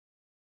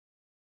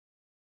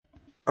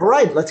All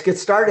right, let's get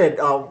started.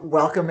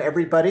 Welcome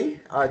everybody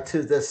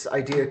to this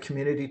IDEA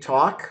Community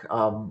Talk,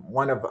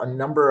 one of a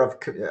number of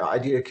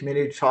IDEA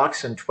Community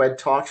Talks and TWED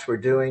Talks we're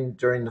doing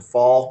during the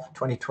fall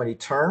 2020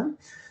 term.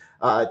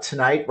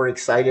 Tonight, we're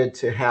excited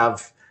to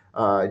have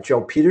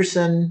Joe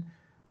Pedersen,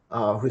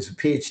 who's a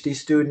PhD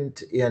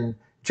student in,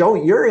 Joe,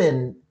 you're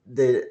in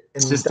the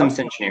Systems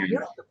Industrial engineering.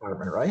 Engineering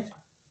Department, right?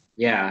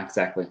 Yeah,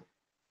 exactly.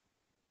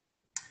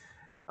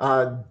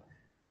 Uh,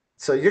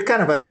 so you're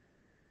kind of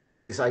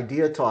these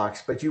idea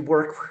talks, but you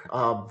work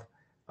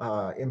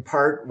in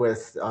part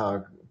with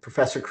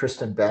Professor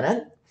Kristen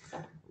Bennett,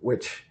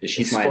 which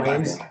She's my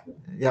explains, advisor.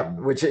 yeah,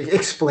 which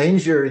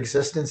explains your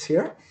existence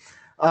here.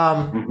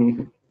 Um,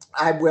 Hmm.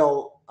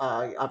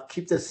 I'll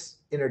keep this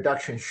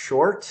introduction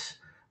short,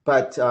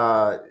 but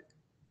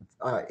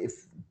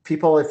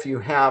if you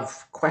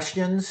have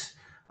questions,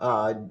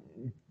 uh,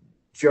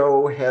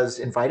 Joe has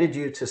invited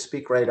you to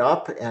speak right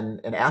up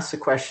and ask the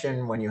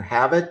question when you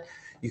have it.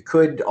 You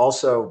could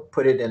also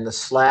put it in the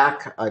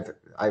Slack.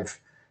 I've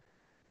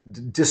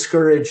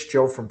discouraged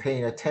Joe from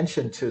paying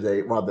attention to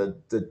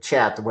the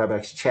chat, the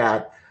WebEx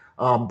chat.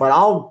 But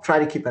I'll try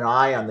to keep an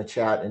eye on the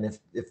chat, and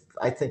if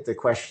I think the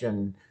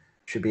question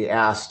should be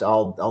asked,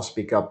 I'll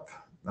speak up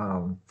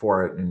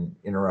for it and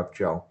interrupt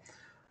Joe.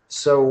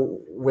 So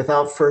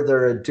without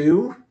further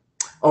ado,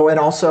 oh, and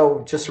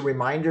also just a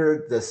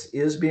reminder, this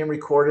is being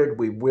recorded.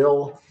 We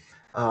will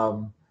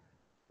um,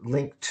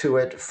 link to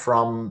it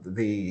from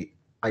the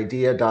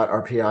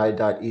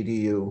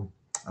idea.rpi.edu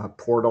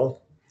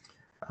portal.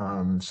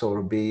 So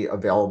it'll be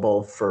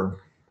available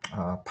for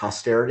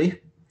posterity.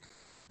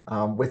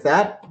 With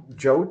that,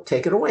 Joe,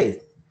 take it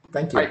away.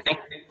 Thank All you. right,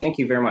 thank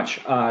you very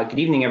much. Good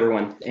evening,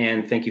 everyone,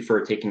 and thank you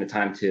for taking the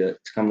time to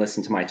come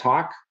listen to my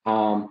talk.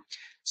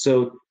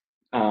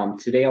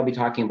 Today I'll be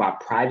talking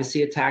about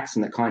privacy attacks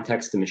in the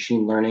context of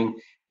machine learning,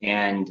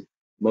 and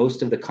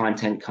most of the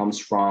content comes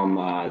from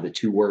the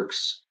two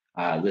works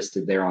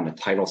listed there on the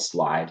title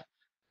slide.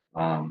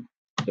 Um,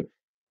 the,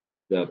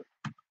 the,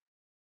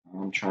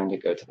 I'm trying to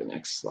go to the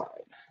next slide.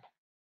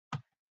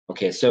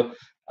 Okay, so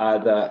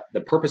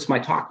the purpose of my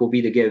talk will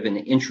be to give an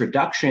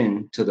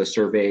introduction to the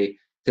survey,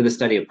 to the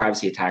study of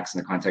privacy attacks in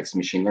the context of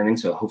machine learning.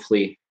 So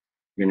hopefully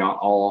you're not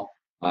all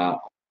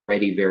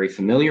already very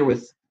familiar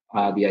with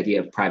the idea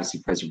of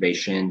privacy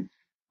preservation,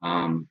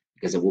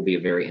 because it will be a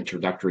very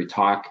introductory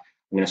talk.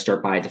 I'm going to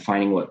start by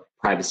defining what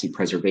privacy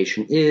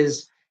preservation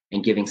is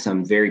and giving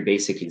some very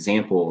basic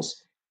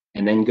examples,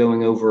 and then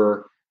going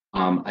over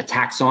a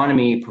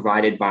taxonomy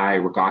provided by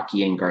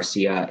Rigaki and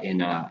Garcia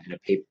in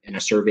a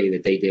survey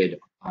that they did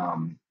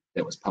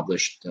that was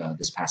published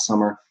this past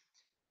summer,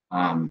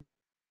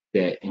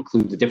 that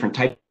include the different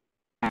types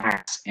of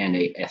attacks and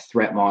a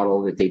threat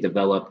model that they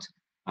developed.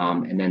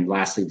 And then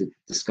lastly, to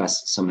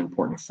discuss some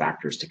important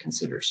factors to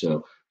consider.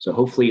 So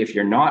hopefully if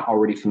you're not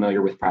already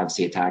familiar with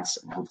privacy attacks,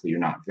 and hopefully you're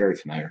not very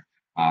familiar,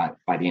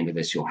 by the end of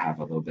this, you'll have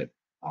a little bit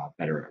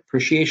better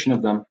appreciation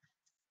of them.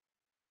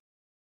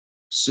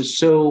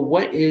 So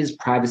what is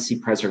privacy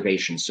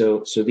preservation?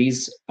 So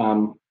these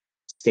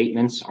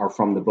statements are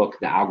from the book,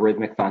 The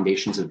Algorithmic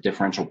Foundations of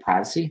Differential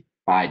Privacy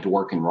by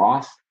Dwork and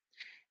Roth.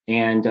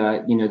 And,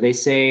 they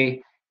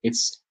say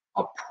it's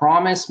a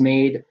promise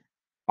made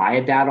by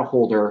a data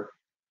holder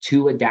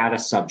to a data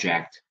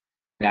subject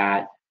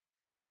that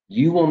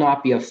you will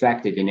not be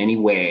affected in any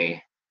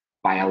way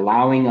by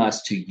allowing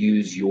us to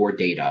use your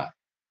data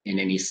in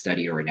any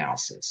study or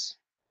analysis.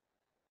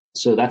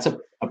 So that's a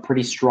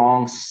pretty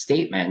strong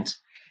statement.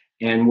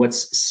 And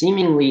what's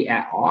seemingly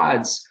at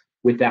odds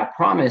with that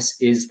promise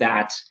is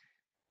that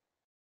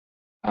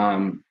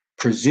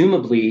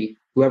presumably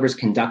whoever's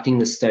conducting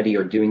the study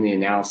or doing the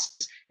analysis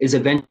is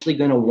eventually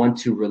going to want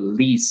to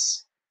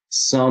release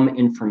some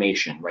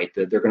information, right?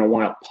 They're going to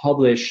want to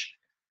publish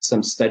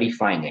some study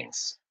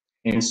findings.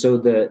 And so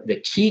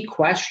the key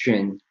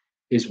question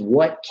is,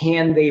 what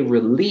can they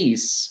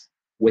release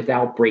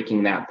without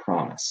breaking that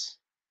promise?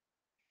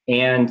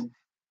 And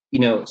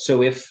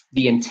so if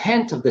the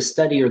intent of the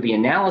study or the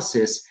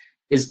analysis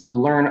is to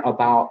learn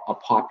about a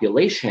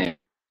population,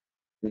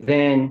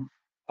 then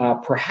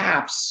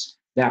perhaps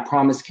that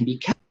promise can be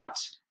kept.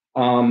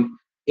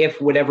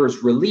 If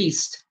whatever's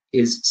released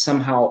is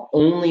somehow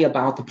only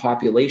about the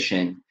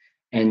population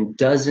and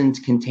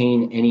doesn't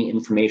contain any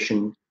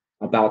information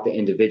about the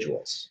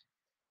individuals.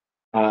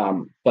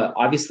 But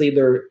obviously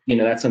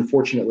that's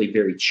unfortunately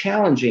very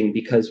challenging,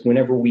 because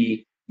whenever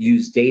we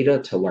use data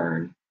to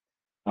learn,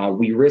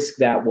 we risk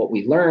that what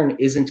we learn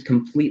isn't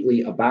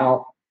completely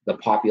about the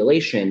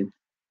population,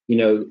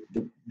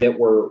 that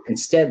we're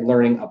instead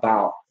learning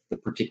about the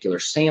particular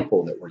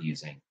sample that we're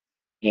using.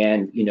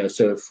 And,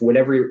 so if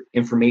whatever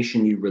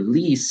information you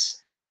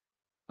release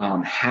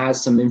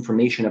has some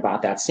information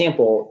about that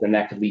sample, then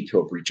that could lead to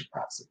a breach of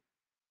privacy.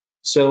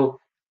 So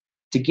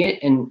to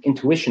get an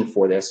intuition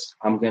for this,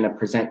 I'm going to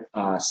present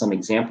some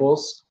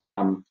examples.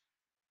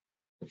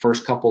 The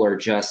first couple are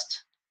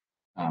just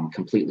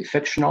completely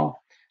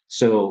fictional.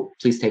 So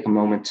please take a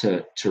moment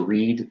to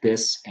read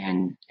this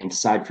and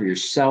decide for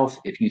yourself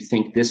if you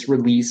think this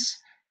release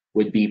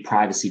would be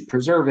privacy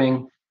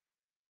preserving,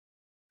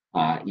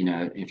 You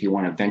know, if you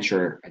want to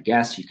venture a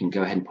guess, you can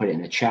go ahead and put it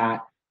in the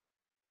chat,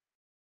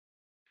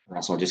 or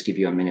else I'll just give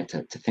you a minute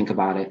to think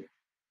about it.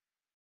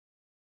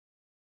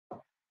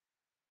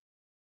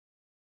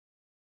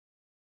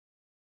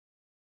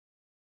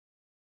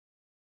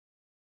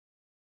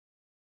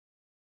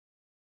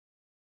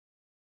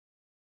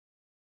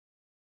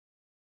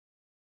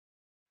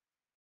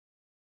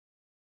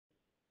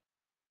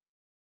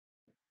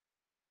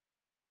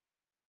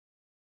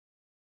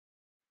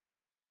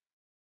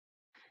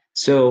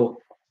 So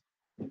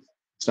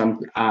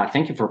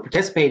thank you for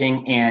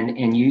participating,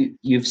 and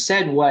you've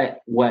said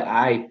what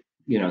I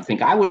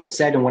think I would have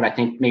said, and what I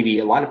think maybe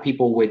a lot of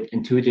people would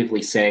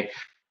intuitively say,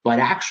 but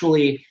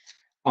actually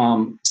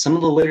some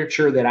of the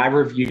literature that I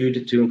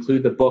reviewed, to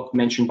include the book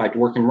mentioned by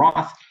Dwork and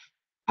Roth,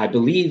 I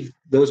believe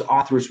those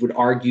authors would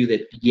argue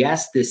that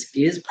yes, this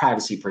is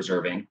privacy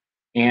preserving,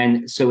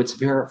 and so it's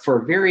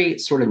for a very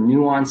sort of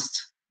nuanced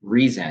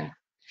reason,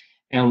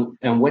 and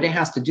what it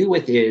has to do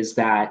with is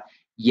that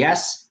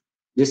yes,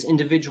 this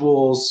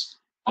individual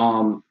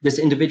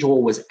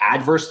was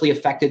adversely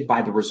affected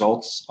by the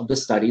results of the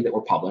study that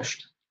were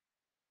published,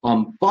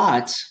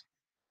 but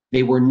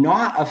they were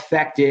not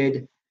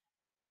affected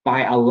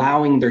by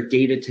allowing their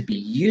data to be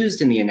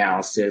used in the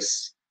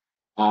analysis,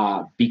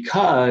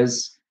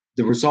 because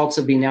the results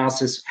of the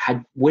analysis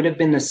would have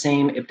been the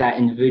same if that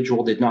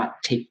individual did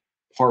not take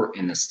part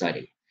in the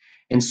study.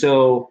 And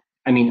so,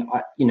 I mean,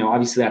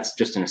 obviously that's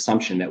just an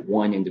assumption that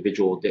one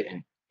individual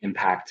didn't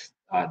impact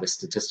the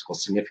statistical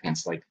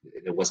significance, like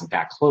it wasn't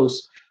that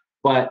close.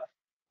 But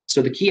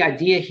so the key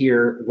idea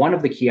here, one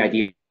of the key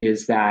ideas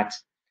is that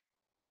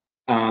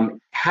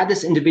had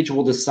this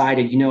individual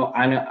decided,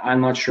 I'm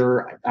not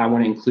sure I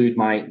want to include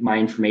my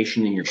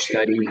information in your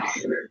study,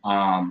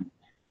 I'm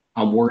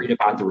worried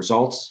about the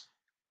results,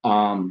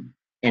 and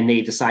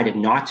they decided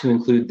not to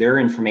include their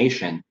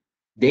information,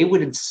 they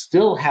would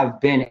still have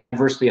been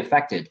adversely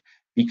affected,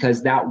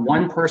 because that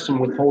one person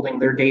withholding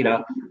their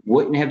data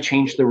wouldn't have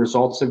changed the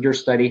results of your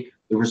study.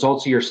 The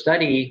results of your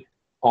study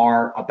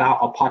are about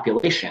a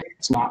population.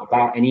 It's not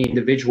about any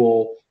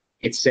individual.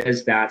 It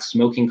says that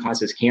smoking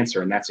causes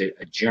cancer, and that's a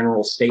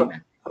general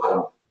statement.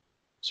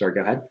 Sorry,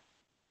 go ahead.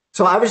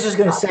 So I was just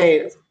going to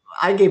say,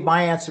 I gave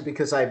my answer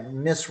because I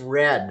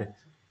misread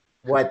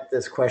what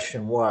this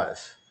question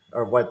was,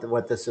 or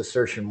what this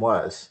assertion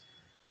was.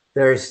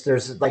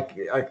 There's like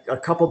a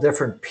couple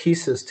different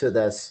pieces to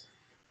this.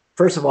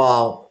 First of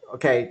all,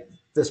 okay,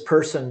 this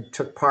person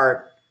took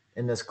part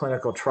in this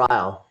clinical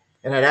trial,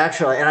 and it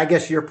actually, and I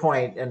guess your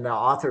point and the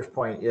author's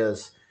point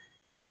is,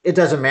 it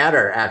doesn't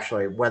matter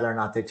actually whether or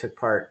not they took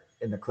part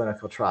in the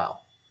clinical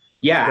trial.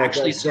 Yeah,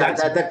 actually,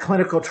 that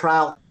clinical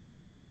trial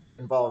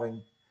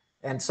involving,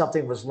 and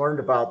something was learned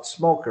about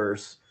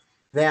smokers,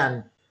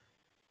 then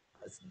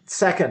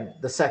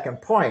the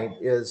second point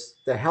is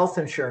the health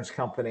insurance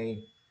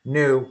company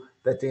knew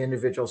that the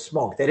individual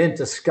smoked. They didn't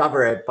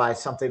discover it by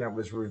something that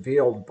was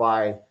revealed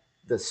by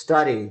the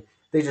study.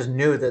 They just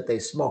knew that they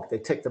smoked. They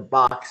ticked the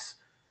box.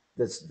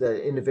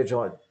 The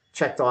individual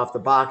checked off the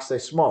box. They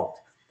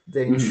smoked.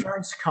 The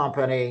insurance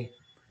company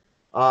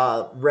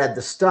read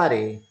the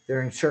study.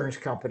 Their insurance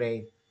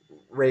company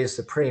raised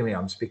the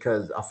premiums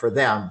because for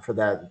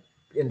that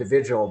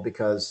individual,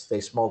 because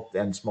they smoked,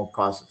 and smoke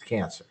causes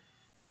cancer.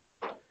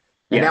 And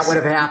yes, that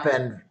would have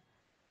happened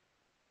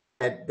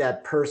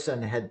that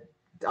person had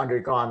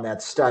undergone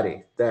that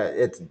study, that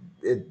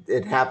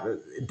it happened,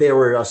 they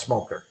were a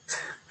smoker.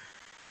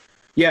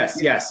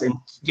 Yes, and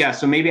yeah,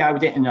 so maybe I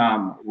didn't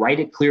write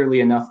it clearly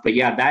enough, but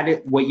yeah,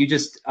 what you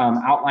just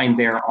outlined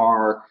there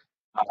are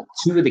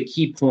two of the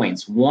key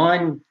points.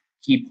 One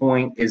key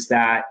point is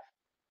that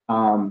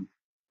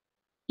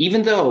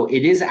even though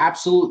it is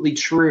absolutely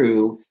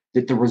true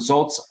that the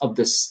results of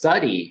the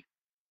study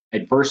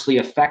adversely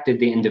affected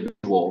the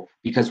individual,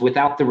 because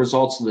without the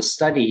results of the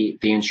study,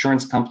 the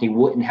insurance company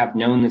wouldn't have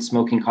known that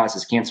smoking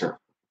causes cancer.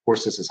 Of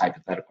course, this is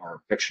hypothetical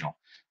or fictional.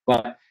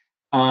 But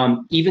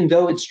even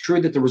though it's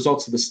true that the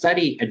results of the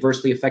study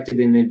adversely affected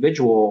the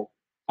individual,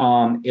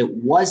 it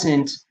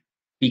wasn't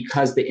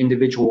because the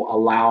individual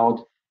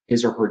allowed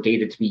his or her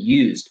data to be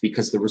used,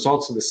 because the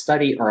results of the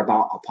study are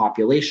about a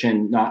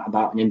population, not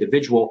about an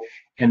individual.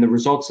 And the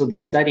results of the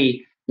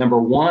study, number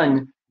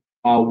one,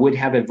 would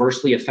have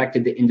adversely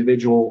affected the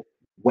individual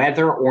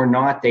whether or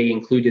not they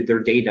included their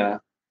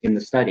data in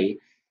the study.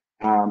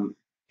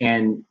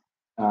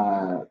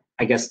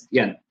 I guess,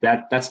 yeah,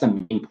 that's the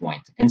main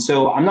point. And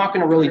so I'm not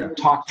going to really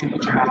talk too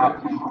much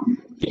about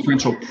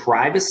differential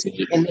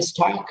privacy in this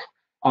talk,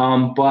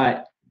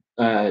 but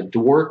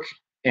Dwork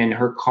and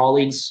her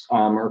colleagues,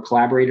 her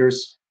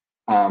collaborators,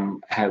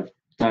 have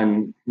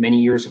done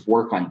many years of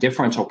work on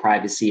differential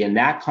privacy, and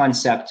that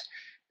concept,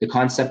 the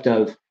concept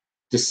of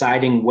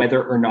deciding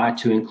whether or not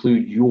to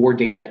include your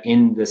data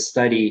in the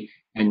study,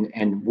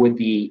 and would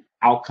the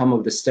outcome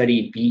of the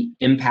study be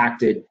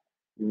impacted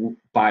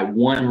by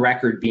one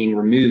record being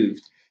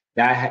removed,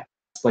 that's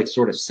like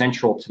sort of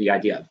central to the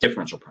idea of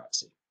differential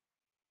privacy.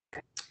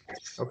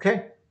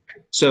 Okay.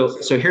 So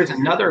here's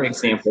another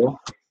example,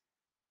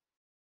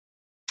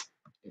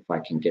 if I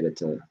can get it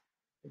to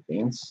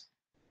Advance.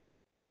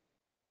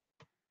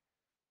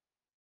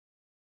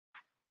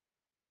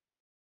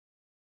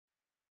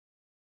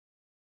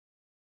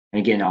 And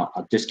again,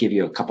 I'll just give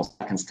you a couple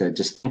seconds to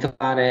just think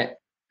about it,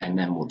 and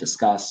then we'll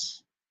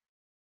discuss.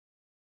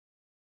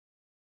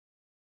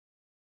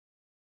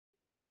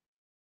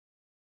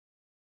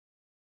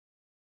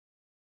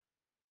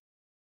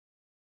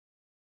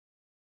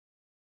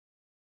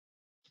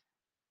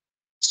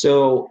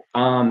 So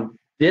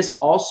this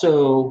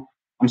also,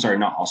 I'm sorry,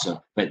 not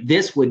also, but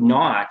this would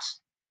not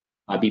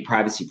be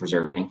privacy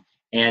preserving.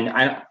 And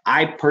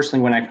I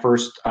personally, when I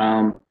first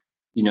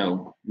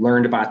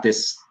learned about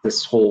this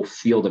whole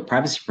field of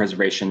privacy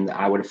preservation,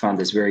 I would have found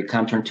this very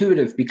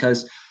counterintuitive,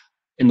 because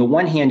in the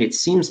one hand, it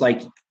seems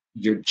like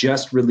you're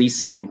just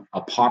releasing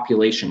a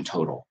population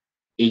total,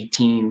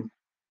 18,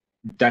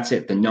 that's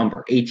it, the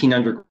number, 18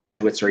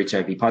 undergraduates are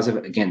HIV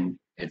positive. Again,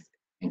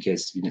 in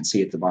case you didn't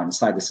see at the bottom of the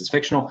slide, this is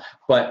fictional,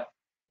 but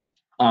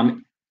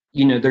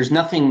there's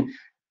nothing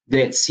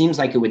that seems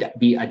like it would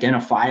be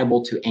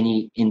identifiable to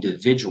any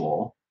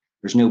individual.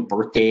 There's no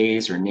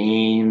birthdays or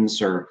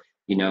names or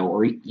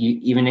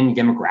even any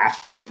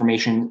demographic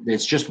information.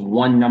 It's just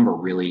one number,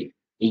 really,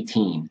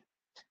 18.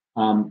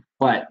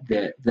 But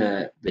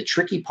the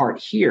tricky part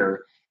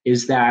here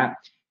is that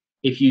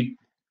if you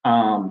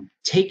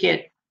take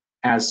it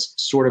as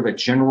sort of a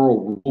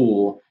general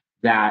rule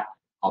that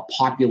a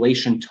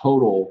population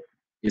total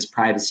is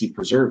privacy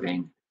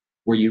preserving,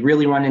 where you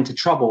really run into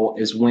trouble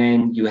is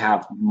when you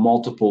have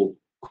multiple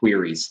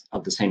queries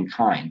of the same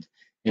kind.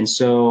 And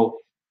so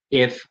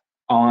if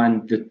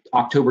on the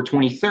October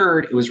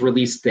 23rd, it was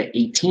released that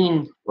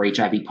 18 were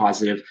HIV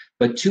positive,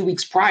 but 2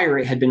 weeks prior,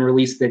 it had been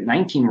released that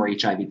 19 were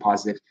HIV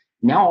positive.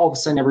 Now, all of a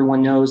sudden,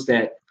 everyone knows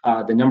that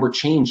the number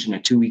changed in a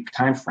 2-week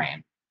time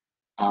frame,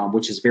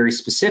 which is very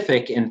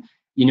specific. And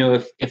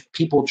if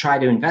people try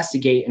to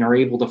investigate and are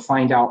able to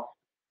find out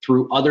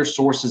through other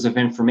sources of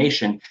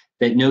information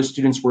that no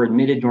students were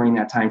admitted during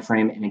that time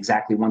frame and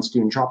exactly one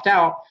student dropped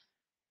out,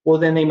 well,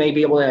 then they may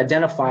be able to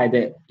identify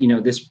that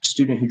this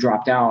student who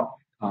dropped out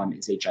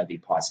is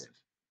HIV positive,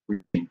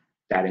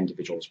 that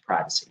individual's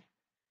privacy.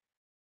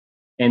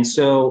 And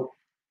so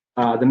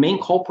the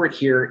main culprit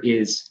here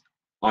is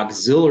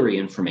auxiliary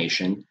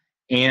information,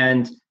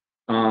 and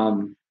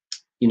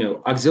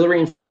auxiliary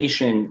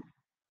information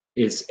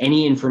is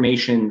any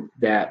information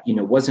that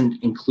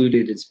wasn't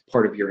included as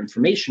part of your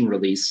information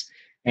release.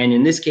 And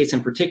in this case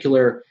in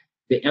particular,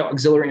 the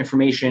auxiliary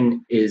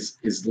information is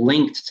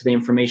linked to the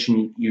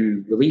information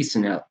you release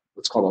in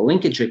what's called a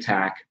linkage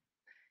attack.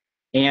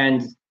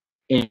 And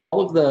in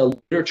all of the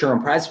literature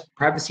on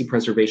privacy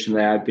preservation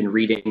that I've been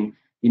reading,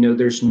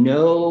 there's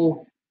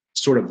no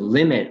sort of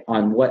limit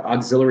on what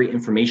auxiliary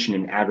information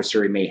an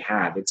adversary may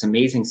have. It's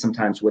amazing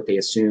sometimes what they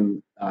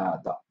assume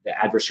the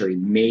adversary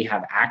may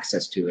have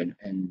access to,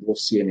 and we'll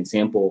see an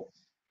example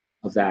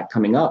of that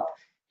coming up.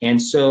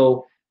 And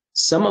so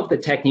some of the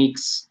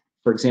techniques,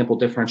 for example,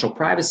 differential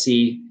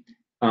privacy,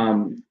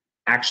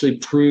 actually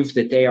prove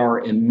that they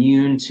are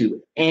immune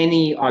to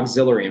any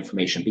auxiliary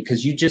information,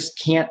 because you just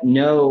can't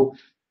know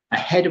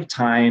ahead of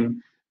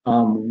time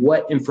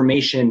what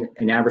information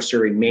an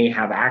adversary may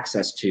have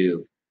access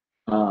to.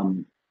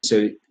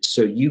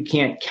 So you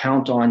can't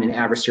count on an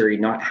adversary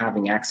not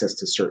having access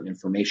to certain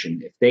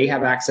information. If they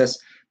have access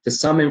to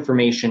some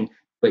information,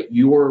 but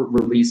your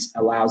release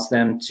allows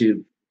them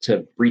to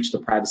breach the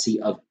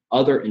privacy of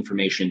other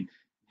information,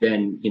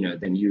 then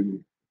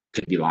you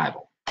could be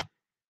liable.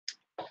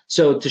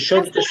 So to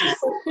show that this is,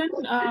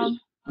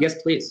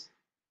 yes, please.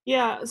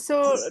 Yeah,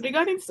 so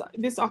regarding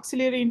this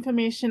auxiliary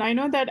information, I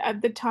know that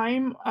at the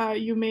time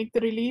you make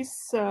the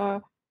release,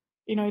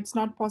 it's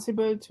not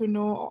possible to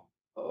know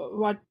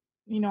what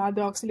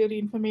other auxiliary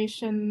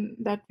information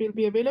that will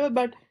be available.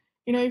 But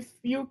if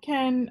you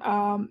can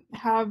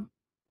have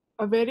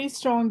a very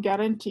strong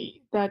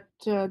guarantee that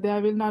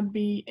there will not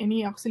be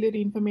any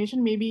auxiliary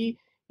information, maybe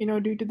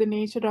due to the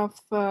nature of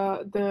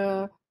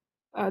the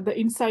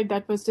insight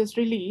that was just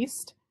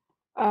released,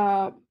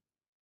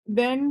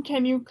 then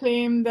can you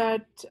claim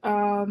that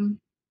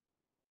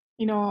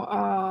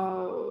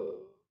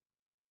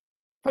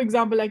for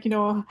example, like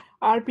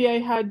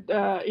RPI had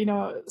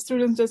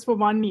students just for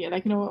 1 year,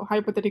 like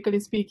hypothetically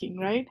speaking,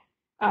 right?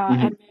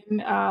 And then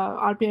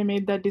RPI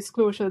made that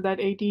disclosure that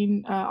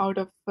 18 out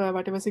of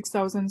whatever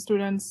 6,000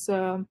 students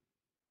were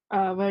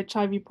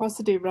HIV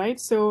positive, right?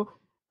 So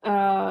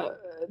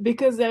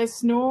because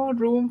there's no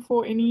room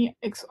for any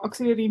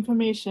auxiliary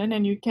information,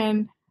 and you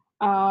can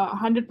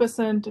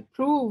 100%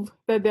 prove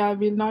that there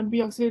will not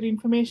be auxiliary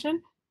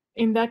information,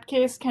 in that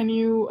case, can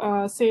you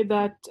say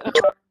that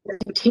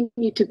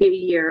continue to be a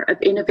year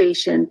of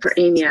innovation for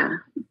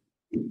AMIA?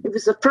 It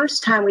was the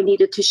first time we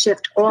needed to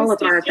shift all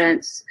of our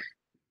events.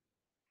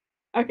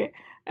 Okay,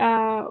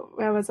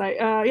 where was I?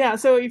 Yeah,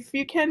 so if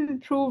you can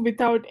prove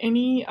without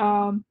any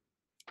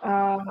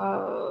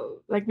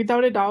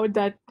without a doubt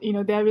that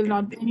there will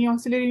not be any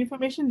auxiliary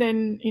information,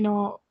 then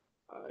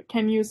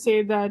can you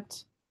say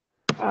that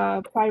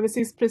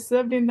privacy is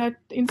preserved in that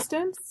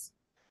instance?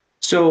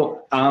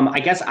 So I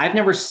guess I've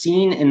never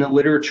seen in the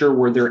literature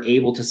where they're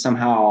able to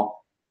somehow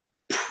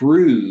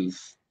prove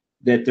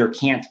that there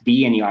can't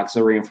be any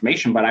auxiliary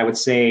information. But I would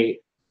say,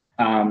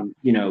 you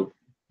know,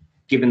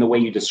 given the way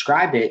you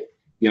described it,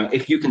 you know,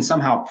 if you can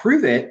somehow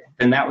prove it,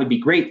 then that would be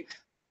great.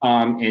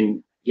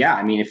 And yeah,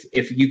 I mean,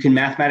 if you can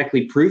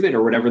mathematically prove it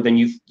or whatever, then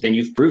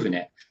you've proven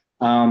it.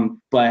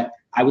 But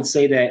I would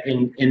say that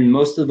in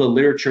most of the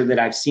literature that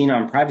I've seen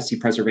on privacy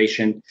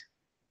preservation,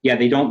 yeah,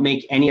 they don't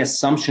make any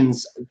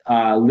assumptions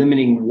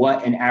limiting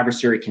what an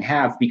adversary can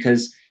have,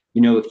 because,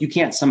 you know, if you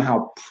can't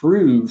somehow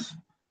prove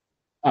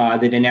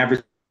that an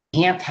adversary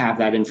can't have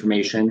that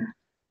information,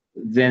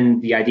 then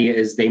the idea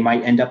is they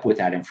might end up with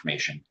that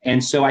information.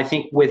 And so I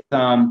think with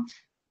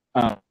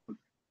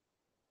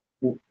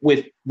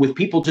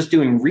people just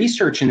doing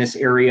research in this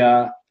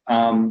area,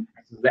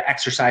 the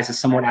exercise is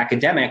somewhat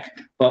academic,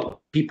 but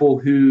people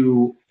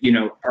who, you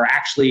know, are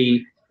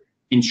actually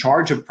in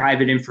charge of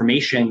private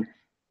information,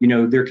 you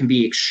know, there can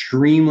be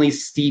extremely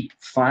steep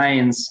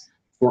fines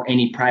for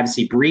any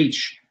privacy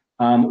breach,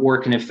 or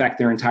it can affect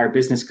their entire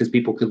business because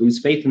people could lose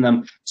faith in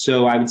them.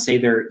 So I would say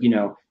they're, you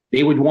know,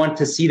 they would want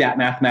to see that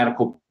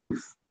mathematical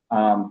proof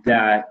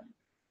that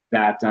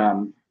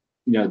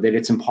you know, that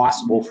it's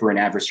impossible for an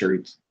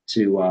adversary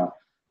to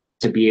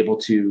be able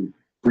to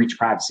breach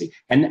privacy.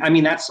 And I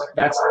mean, that's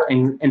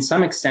in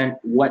some extent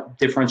what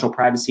differential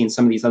privacy and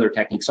some of these other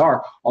techniques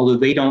are, although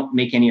they don't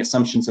make any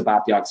assumptions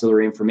about the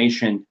auxiliary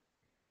information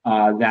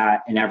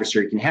that an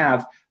adversary can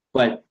have.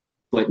 But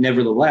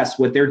nevertheless,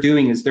 what they're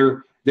doing is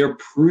they're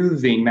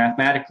proving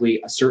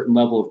mathematically a certain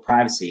level of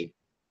privacy.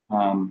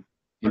 And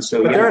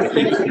so but yeah, there are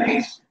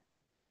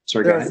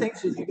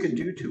things that you could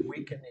do to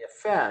weaken the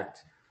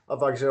effect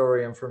of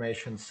auxiliary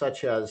information,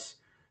 such as,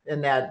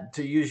 in that,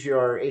 to use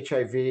your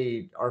HIV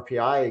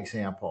RPI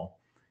example,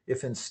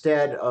 if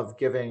instead of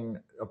giving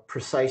a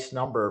precise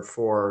number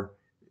for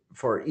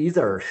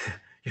either,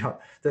 you know,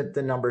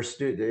 the number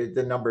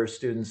of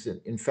students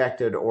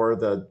infected or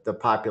the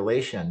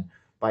population,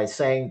 by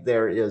saying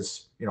there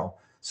is, you know,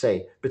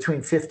 say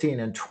between 15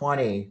 and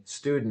 20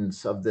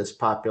 students of this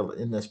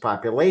in this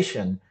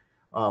population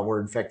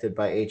were infected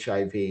by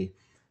HIV,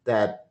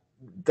 that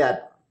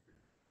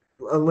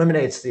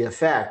eliminates the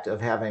effect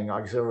of having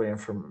auxiliary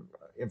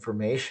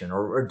information,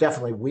 or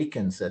definitely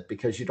weakens it,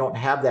 because you don't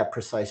have that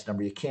precise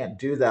number. You can't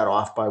do that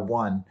off by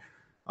one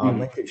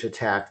linkage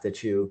attack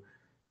that you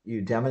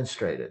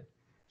demonstrated.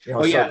 You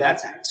know, oh yeah,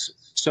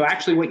 so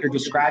actually what you're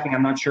describing,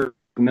 I'm not sure if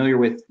you're familiar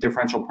with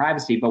differential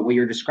privacy, but what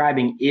you're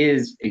describing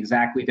is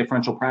exactly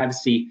differential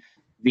privacy.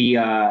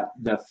 The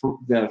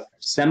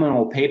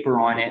seminal paper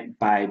on it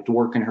by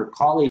Dwork and her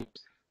colleagues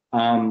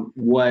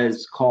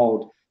was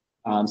called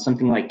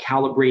something like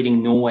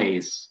calibrating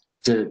noise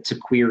to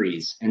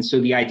queries. And so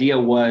the idea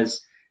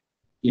was,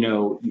 you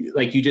know,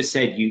 like you just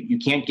said, you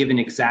can't give an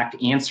exact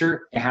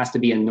answer. It has to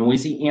be a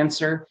noisy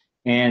answer,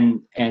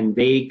 and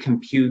they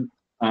compute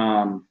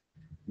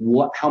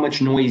how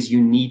much noise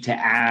you need to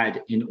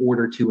add in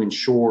order to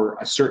ensure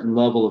a certain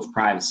level of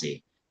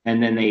privacy.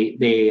 And then they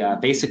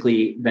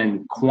basically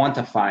then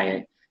quantify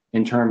it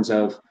in terms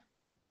of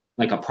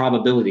like a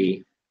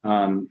probability.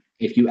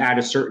 If you add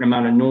a certain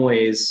amount of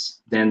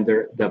noise, then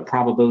the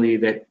probability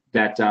that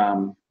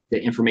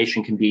the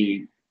information can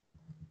be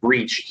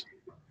breached,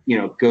 you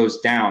know, goes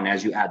down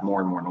as you add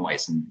more and more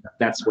noise. And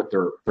that's what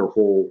their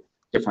whole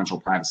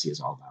differential privacy is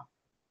all about.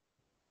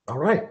 All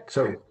right.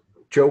 So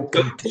Joe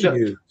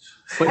continues.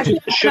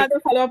 Another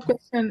follow-up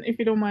question, if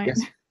you don't mind.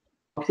 Yes.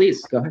 Oh,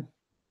 please, go ahead.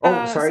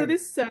 Oh, sorry. So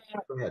this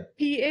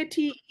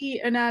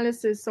PATE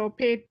analysis or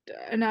PATE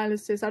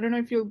analysis, I don't know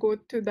if you'll go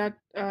to that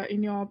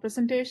in your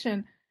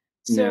presentation.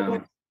 So,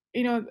 no.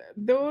 You know,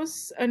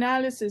 those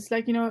analysis,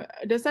 like, you know,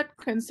 does that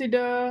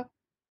consider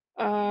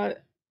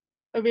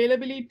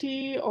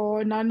availability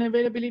or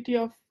non-availability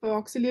of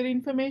auxiliary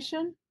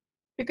information?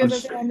 Because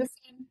as I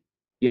understand,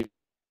 you're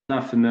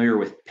not familiar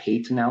with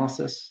PATE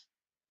analysis?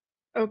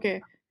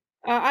 Okay.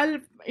 I'll,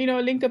 you know,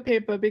 link a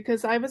paper,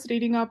 because I was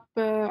reading up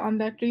on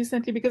that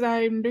recently, because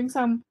I'm doing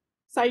some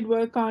side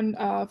work on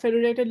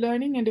federated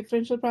learning and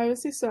differential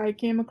privacy. So I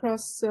came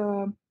across,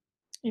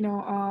 you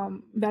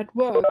know, that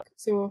work.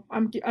 So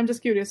I'm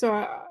just curious. So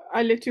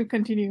I'll let you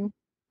continue.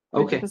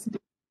 Okay.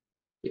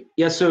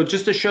 Yeah. So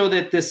just to show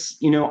that this,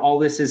 you know, all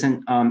this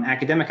isn't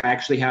academic, I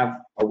actually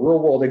have a real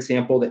world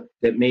example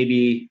that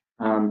maybe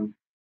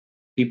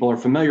people are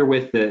familiar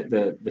with,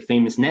 the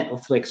famous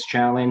Netflix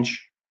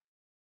challenge.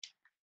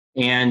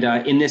 And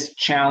in this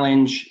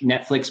challenge,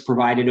 Netflix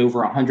provided over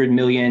 100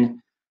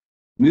 million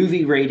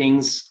movie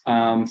ratings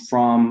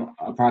from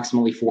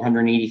approximately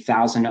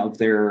 480,000 of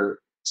their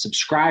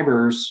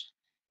subscribers.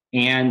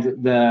 And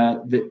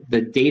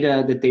the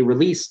data that they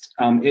released,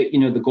 you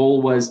know, the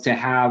goal was to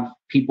have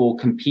people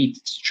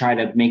compete to try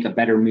to make a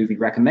better movie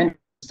recommendation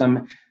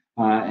system,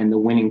 and the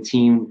winning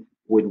team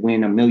would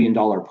win $1 million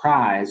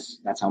prize.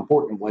 That's how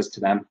important it was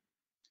to them.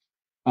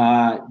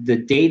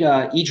 The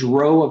data, each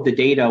row of the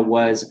data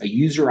was a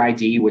user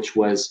ID, which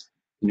was,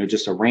 you know,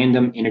 just a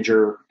random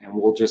integer, and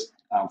we'll just,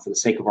 for the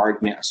sake of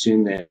argument,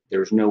 assume that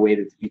there's no way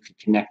that you could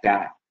connect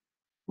that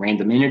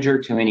random integer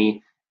to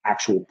any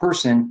actual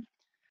person.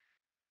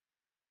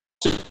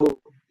 So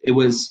it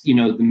was, you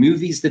know, the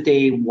movies that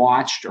they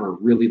watched are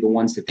really the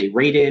ones that they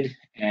rated,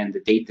 and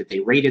the date that they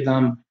rated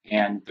them,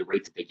 and the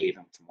rate that they gave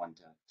them from 1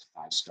 to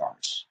 5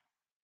 stars.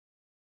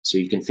 So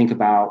you can think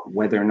about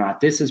whether or not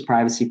this is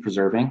privacy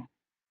preserving.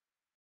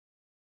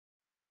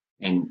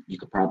 And you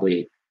could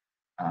probably,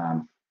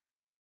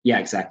 yeah,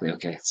 exactly.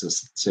 Okay,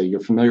 so you're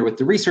familiar with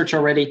the research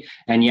already.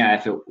 And yeah,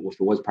 if it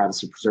was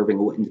privacy preserving,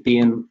 it wouldn't be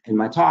in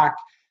my talk.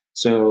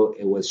 So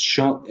it was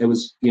shown,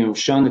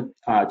 shown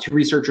that 2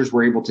 researchers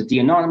were able to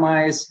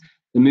de-anonymize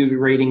the movie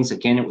ratings.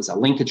 Again, it was a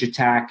linkage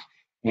attack,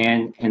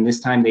 and this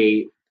time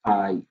they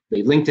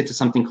linked it to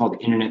something called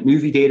the Internet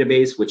Movie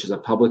Database, which is a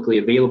publicly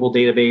available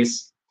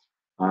database.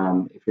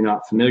 If you're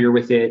not familiar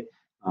with it,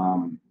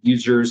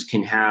 users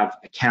can have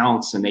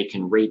accounts and they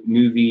can rate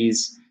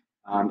movies.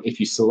 If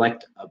you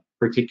select a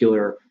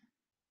particular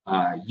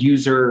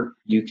user,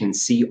 you can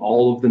see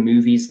all of the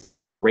movies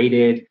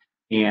rated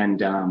and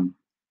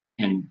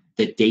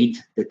the date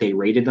that they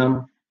rated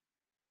them.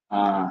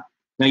 Now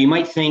you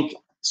might think,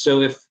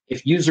 so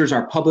if users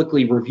are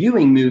publicly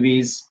reviewing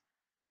movies,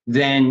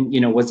 then, you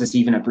know, was this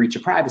even a breach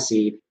of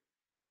privacy?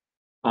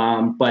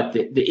 But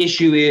the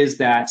issue is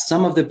that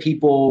some of the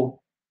people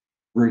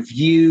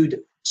reviewed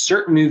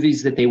certain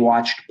movies that they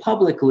watched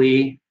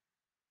publicly,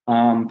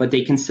 but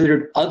they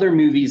considered other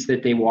movies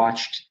that they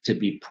watched to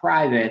be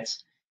private.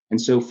 And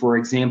so, for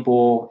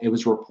example, it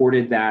was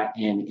reported that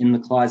an In the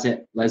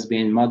Closet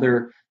lesbian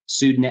mother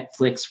sued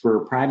Netflix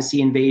for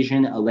privacy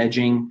invasion,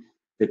 alleging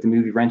that the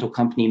movie rental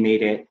company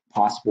made it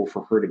possible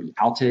for her to be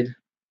outed.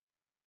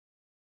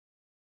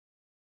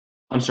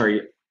 I'm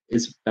sorry,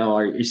 Isabel,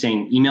 are you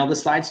saying email the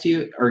slides to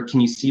you, or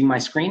can you see my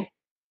screen?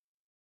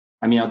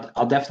 I mean,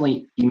 I'll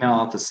definitely email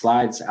out the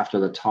slides after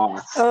the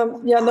talk.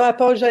 Yeah, no, I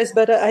apologize,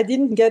 but I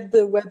didn't get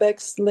the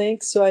WebEx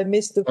link, so I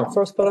missed the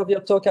first part of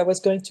your talk. I was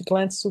going to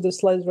glance through the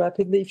slides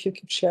rapidly. If you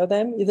could share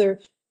them, either,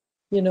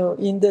 you know,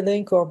 in the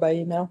link or by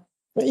email,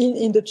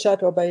 in the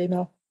chat or by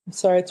email. I'm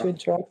sorry to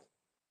interrupt.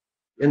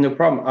 Yeah, no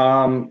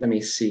problem. Let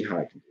me see how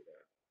I can do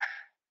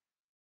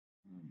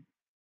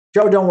that.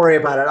 Joe, don't worry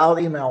about it. I'll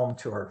email them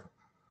to her.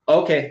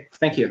 Okay,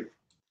 thank you.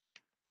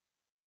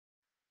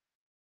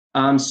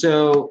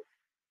 So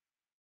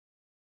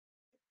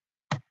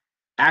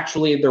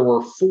actually, there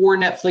were 4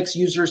 Netflix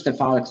users that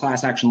filed a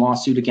class action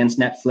lawsuit against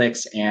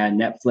Netflix, and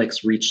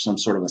Netflix reached some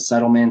sort of a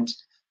settlement.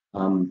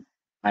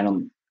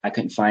 I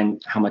couldn't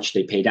find how much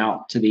they paid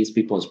out to these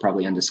people. It's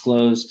probably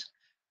undisclosed.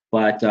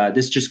 But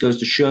this just goes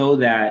to show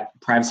that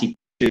privacy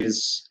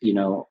is, you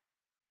know,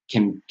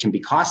 can be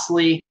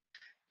costly.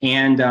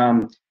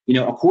 And you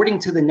know, according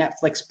to the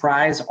Netflix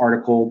Prize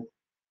article,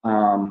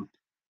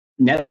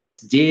 Netflix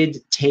did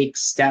take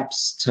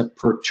steps to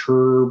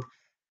perturb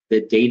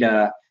the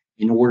data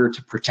in order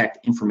to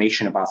protect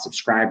information about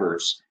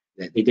subscribers.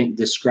 They didn't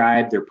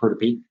describe their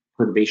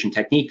perturbation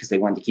technique because they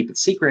wanted to keep it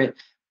secret,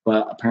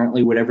 but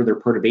apparently whatever their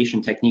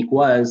perturbation technique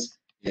was,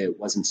 it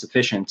wasn't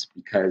sufficient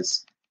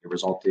because it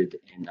resulted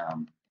in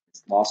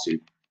this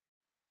lawsuit.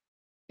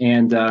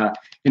 And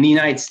in the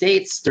United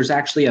States, there's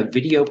actually a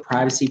Video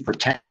Privacy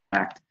Protection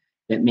Act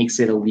that makes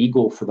it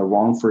illegal for the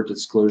wrongful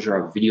disclosure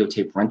of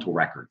videotape rental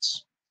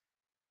records.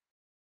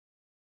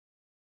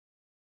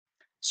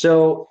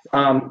 So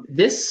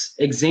this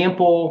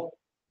example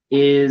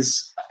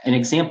is an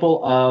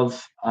example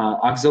of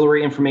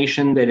auxiliary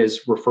information that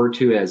is referred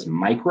to as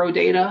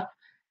microdata.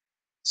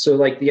 So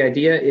like the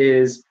idea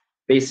is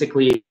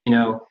basically, you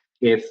know,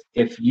 if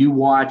you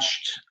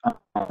watched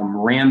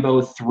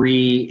Rambo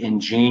 3 in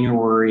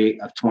January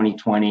of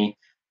 2020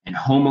 and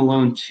Home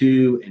Alone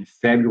 2 in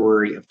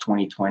February of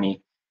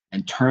 2020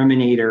 and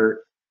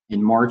Terminator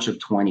in March of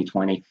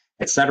 2020,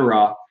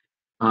 etc.,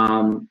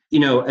 you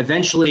know,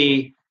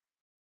 eventually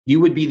you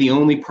would be the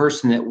only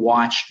person that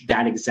watched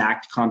that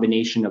exact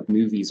combination of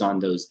movies on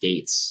those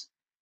dates.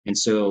 And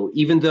so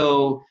even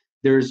though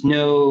there's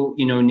no,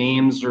 you know,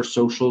 names or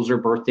socials or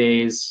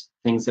birthdays,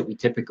 things that we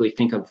typically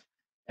think of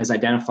as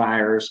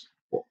identifiers,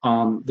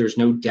 there's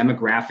no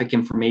demographic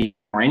information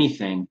or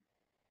anything.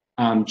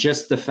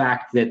 Just the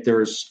fact that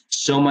there's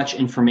so much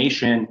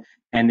information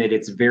and that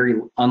it's very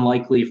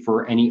unlikely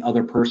for any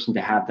other person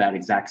to have that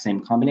exact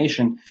same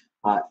combination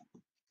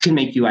can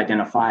make you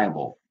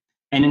identifiable.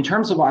 And in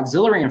terms of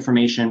auxiliary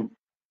information,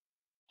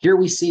 here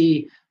we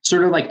see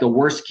sort of like the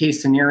worst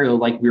case scenario,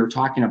 like we were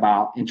talking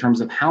about, in terms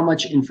of how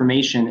much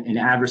information an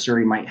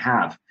adversary might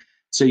have.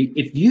 So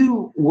if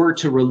you were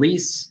to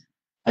release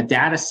a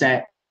data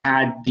set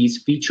had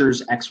these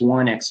features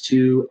X1,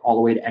 X2, all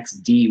the way to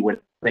XD,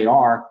 what they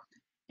are,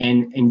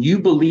 and you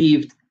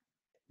believed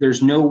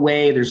there's no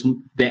way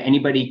that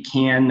anybody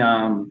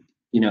can,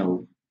 you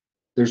know,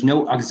 there's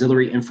no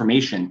auxiliary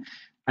information.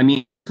 I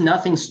mean,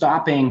 nothing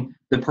stopping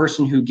the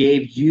person who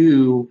gave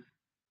you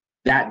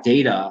that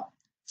data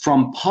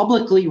from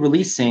publicly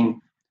releasing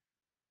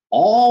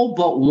all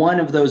but one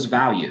of those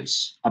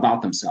values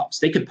about themselves.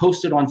 They could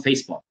post it on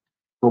Facebook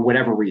for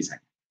whatever reason.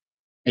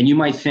 And you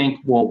might think,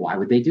 well, why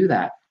would they do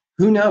that?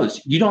 Who knows?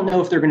 You don't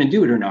know if they're going to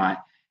do it or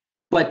not.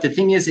 But the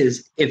thing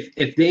is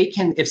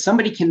if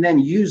somebody can then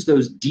use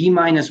those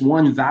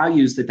D-1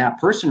 values that that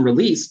person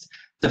released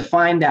to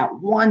find that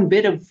one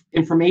bit of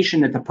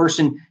information that the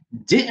person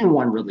didn't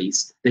want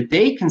released that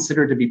they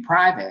consider to be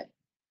private,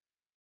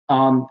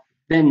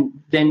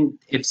 then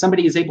if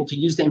somebody is able to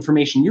use the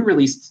information you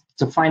released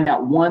to find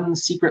that one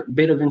secret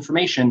bit of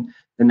information,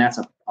 then that's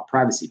a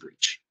privacy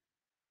breach.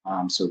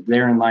 So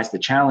therein lies the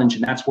challenge,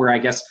 and that's where I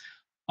guess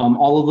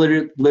all of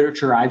the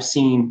literature I've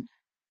seen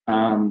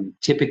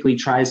typically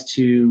tries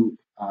to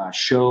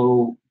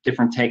show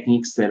different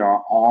techniques that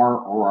are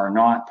or are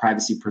not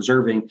privacy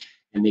preserving,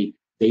 and they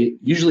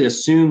usually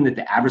assume that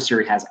the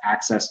adversary has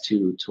access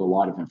to a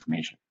lot of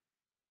information.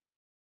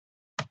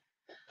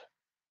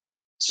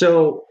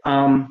 So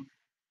I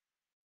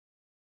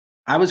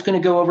was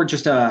going to go over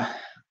just a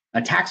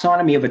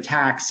taxonomy of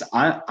attacks.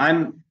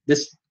 I'm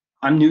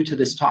new to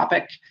this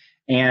topic,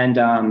 and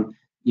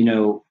you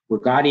know,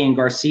 Rigaki and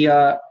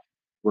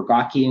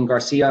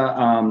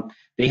Garcia,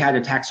 they had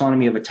a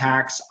taxonomy of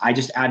attacks. I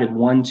just added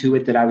one to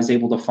it that I was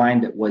able to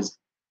find that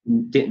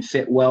didn't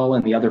fit well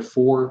in the other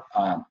four.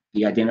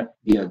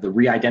 The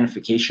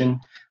re-identification,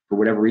 for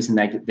whatever reason,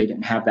 they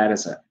didn't have that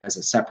as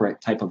a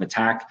separate type of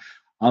attack.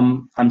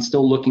 I'm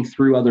still looking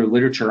through other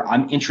literature.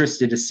 I'm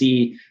interested to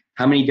see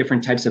how many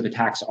different types of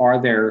attacks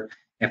are there.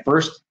 At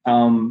first,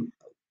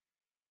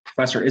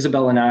 Professor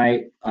Isabel and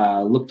I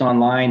looked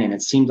online, and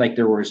it seemed like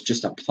there was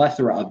just a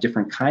plethora of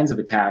different kinds of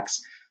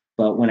attacks.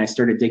 But when I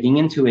started digging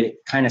into it,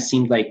 it kind of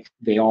seemed like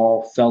they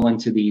all fell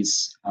into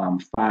these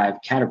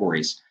 5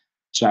 categories.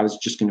 So I was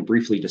just going to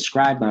briefly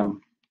describe them.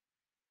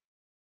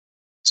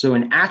 So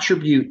an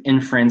attribute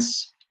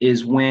inference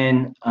is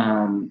when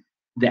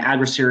the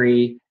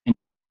adversary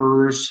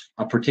infers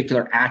a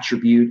particular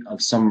attribute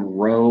of some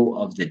row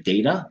of the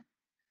data.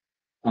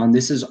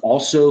 This is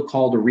also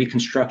called a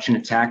reconstruction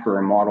attack or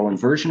a model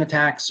inversion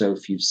attack. So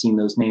if you've seen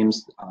those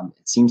names,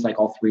 it seems like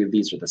all 3 of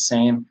these are the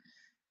same.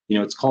 You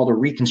know, it's called a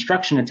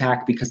reconstruction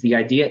attack because the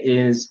idea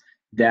is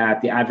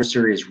that the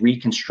adversary is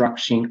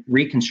reconstructing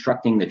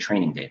the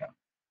training data.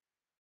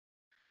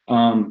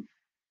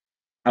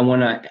 I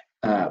want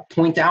to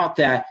point out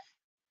that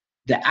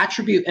the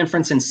attribute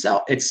inference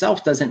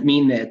itself doesn't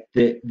mean that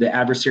the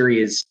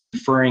adversary is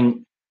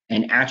inferring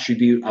an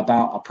attribute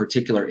about a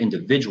particular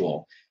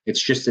individual.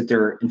 It's just that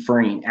they're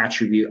inferring an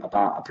attribute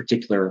about a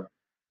particular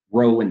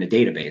row in the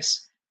database.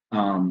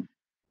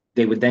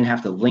 They would then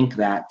have to link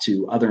that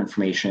to other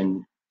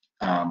information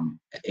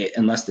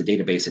unless the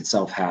database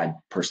itself had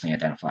personally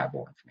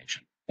identifiable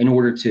information in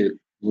order to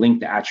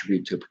link the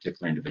attribute to a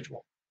particular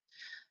individual.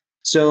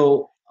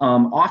 So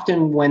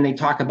often when they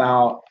talk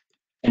about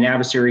an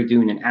adversary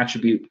doing an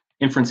attribute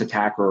inference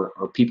attack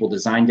or people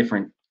design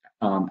different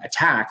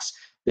attacks,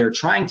 they're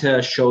trying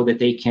to show that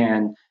they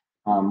can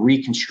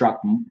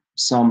reconstruct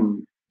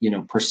some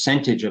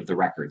percentage of the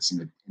records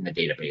in the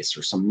database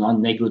or some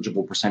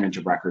non-negligible percentage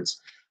of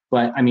records.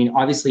 But I mean,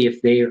 obviously,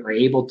 if they are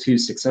able to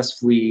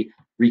successfully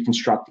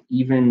reconstruct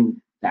even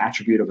the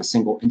attribute of a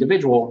single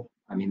individual,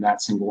 I mean,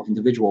 that single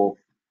individual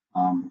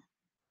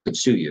could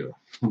sue you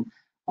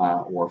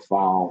or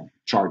file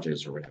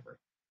charges or whatever.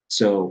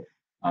 So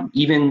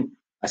even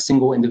a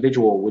single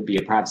individual would be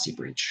a privacy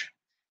breach.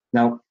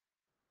 Now,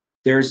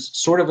 there's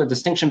sort of a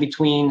distinction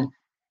between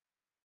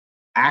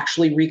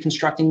actually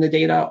reconstructing the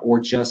data or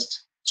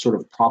just sort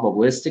of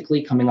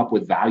probabilistically coming up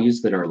with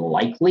values that are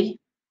likely.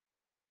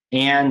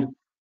 And,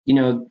 you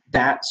know,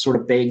 that sort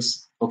of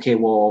begs, okay,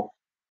 well,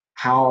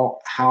 how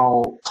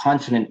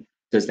confident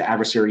does the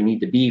adversary need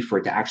to be for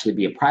it to actually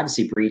be a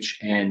privacy breach?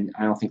 And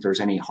I don't think there's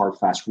any hard,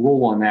 fast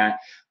rule on that,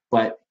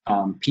 but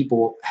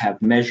people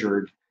have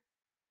measured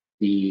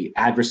the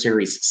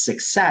adversary's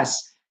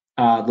success.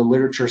 The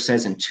literature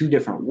says in 2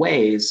 different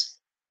ways.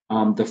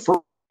 The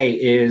first way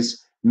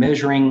is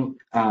measuring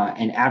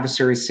an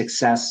adversary's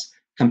success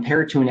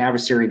compared to an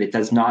adversary that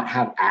does not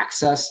have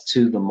access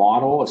to the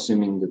model,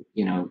 assuming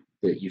that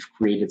that you've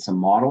created some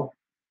model.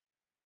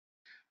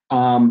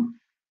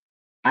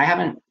 I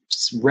haven't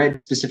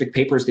read specific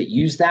papers that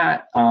use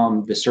that.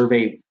 The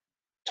survey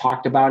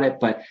talked about it,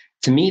 but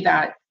to me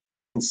that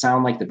doesn't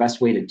sound like the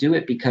best way to do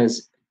it,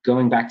 because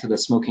going back to the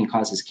smoking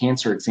causes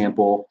cancer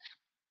example,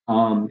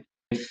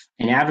 if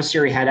an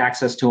adversary had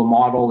access to a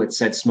model that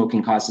said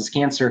smoking causes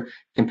cancer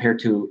compared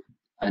to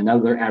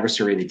another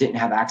adversary that didn't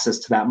have access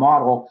to that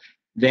model,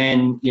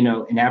 then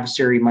an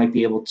adversary might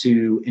be able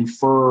to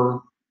infer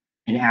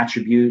an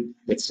attribute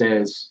that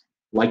says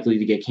likely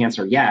to get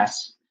cancer,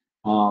 yes,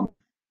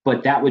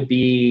 but that would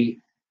be,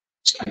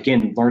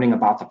 again, learning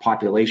about the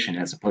population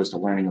as opposed to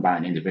learning about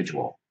an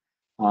individual.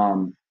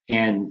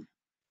 And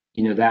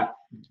that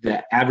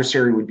the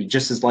adversary would be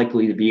just as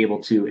likely to be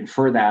able to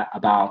infer that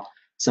about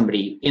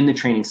somebody in the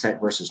training set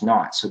versus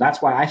not. So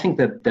that's why I think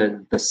that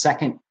the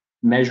second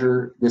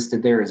measure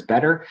listed there is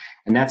better,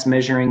 and that's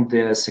measuring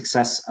the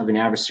success of an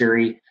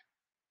adversary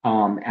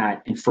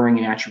at inferring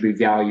an attribute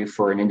value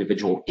for an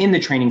individual in the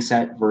training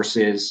set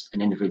versus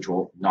an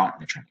individual not in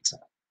the training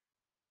set.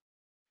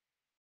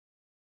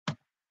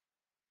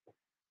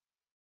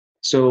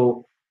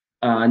 So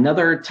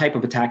Another type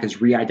of attack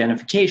is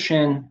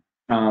re-identification.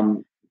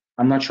 I'm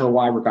not sure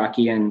why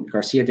Rigaki and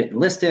Garcia didn't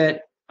list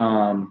it.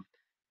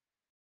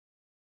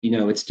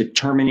 It's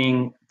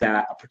determining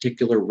that a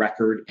particular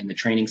record in the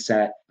training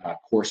set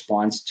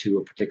corresponds to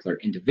a particular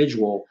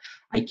individual.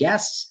 I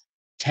guess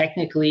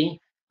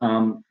technically,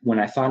 when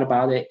I thought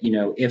about it,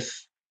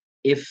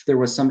 if there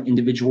was some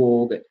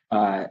individual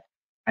that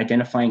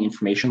identifying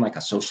information like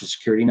a social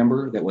security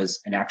number that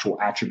was an actual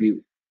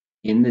attribute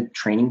in the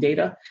training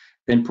data,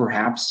 then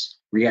perhaps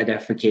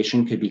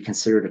re-identification could be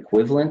considered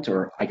equivalent,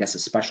 or I guess a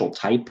special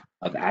type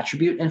of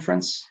attribute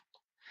inference.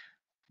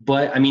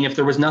 But I mean, if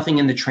there was nothing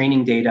in the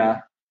training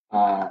data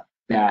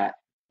that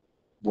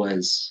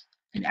was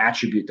an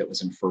attribute that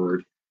was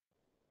inferred,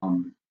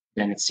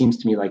 then it seems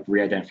to me like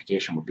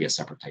re-identification would be a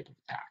separate type of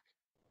attack.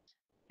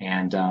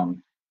 And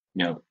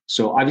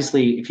so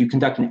obviously, if you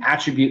conduct an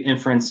attribute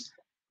inference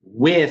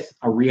with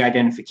a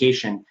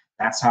re-identification,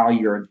 that's how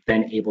you're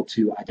then able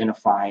to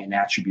identify an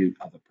attribute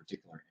of a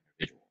particular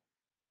individual.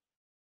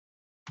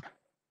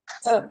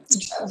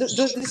 This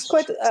is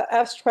quite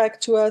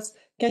abstract to us.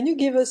 Can you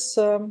give us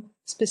some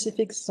specific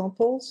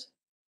examples?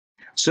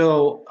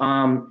 So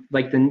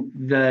like the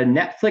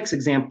Netflix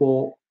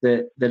example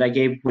that I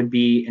gave would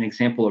be an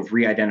example of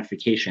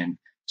re-identification.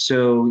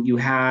 So you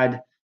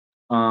had,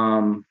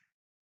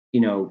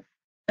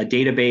 a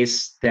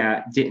database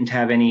that didn't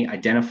have any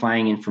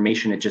identifying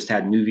information. It just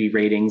had movie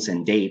ratings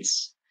and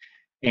dates.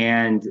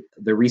 And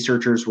the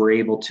researchers were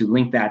able to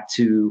link that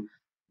to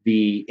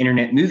the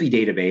Internet Movie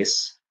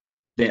Database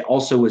that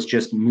also was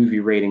just movie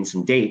ratings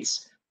and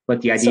dates.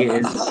 But the idea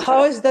is...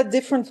 How is that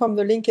different from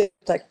the linkage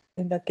attack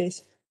in that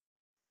case?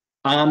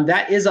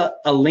 That is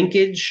a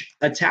linkage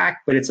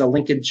attack, but it's a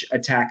linkage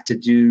attack to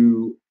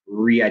do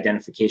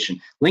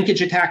re-identification.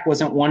 Linkage attack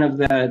wasn't one of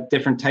the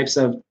different types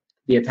of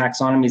the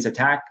taxonomy's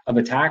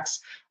attacks.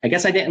 I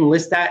guess I didn't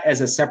list that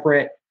as a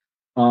separate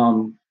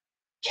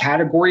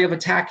category of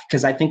attack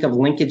because I think of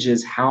linkage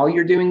as how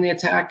you're doing the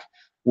attack,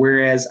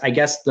 whereas I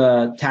guess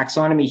the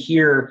taxonomy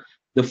here,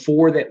 the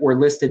 4 that were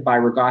listed by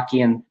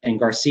Rigaki and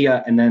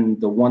Garcia, and then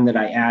the one that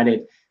I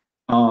added,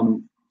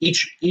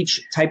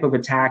 each type of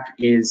attack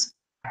is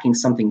attacking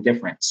something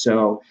different.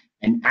 So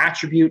an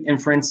attribute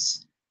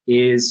inference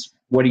is,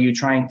 what are you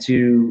trying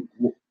to,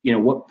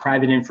 what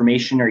private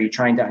information are you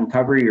trying to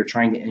uncover? You're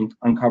trying to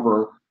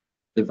uncover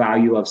the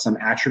value of some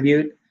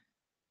attribute.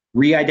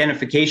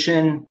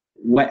 Re-identification,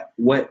 what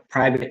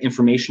private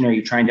information are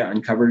you trying to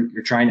uncover?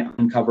 You're trying to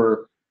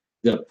uncover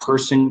the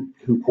person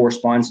who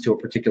corresponds to a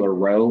particular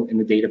row in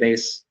the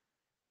database.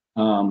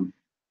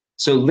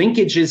 So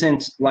linkage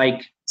isn't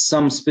like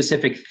some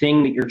specific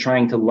thing that you're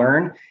trying to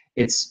learn.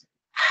 It's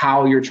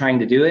how you're trying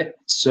to do it.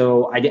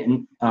 So I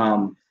didn't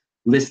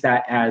list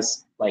that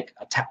as like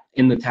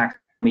in the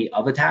taxonomy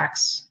of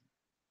attacks,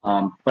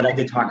 but I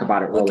did talk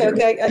about it earlier.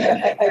 Okay,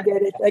 I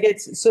get it. I get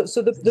it. So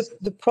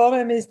the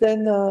problem is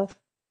then,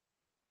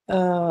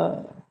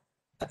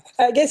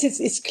 I guess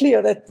it's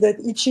clear that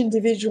each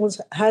individual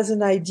has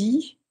an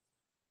ID.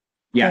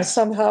 Yes.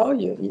 Somehow,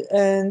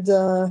 and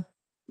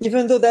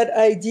even though that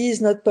ID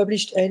is not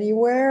published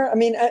anywhere, I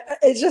mean,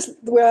 it's just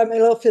where I'm a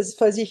little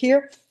fuzzy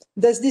here.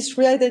 Does this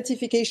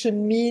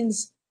re-identification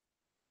means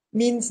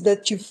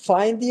that you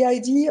find the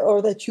ID,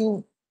 or that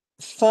you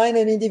find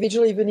an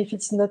individual even if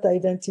it's not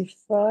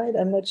identified?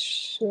 I'm not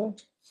sure.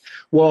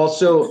 Well,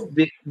 so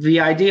the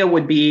idea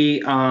would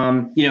be,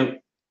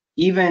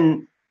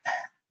 even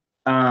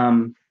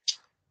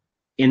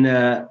in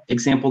the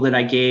example that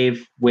I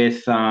gave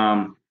with,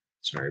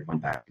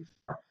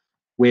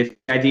 with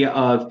the idea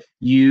of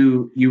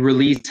you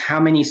release how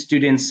many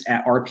students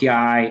at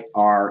RPI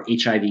are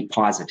HIV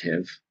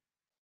positive.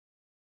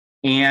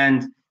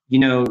 And,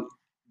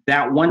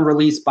 that one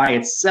release by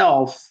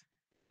itself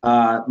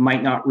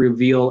might not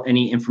reveal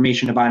any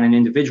information about an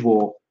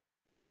individual.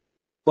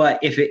 But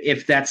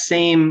if that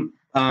same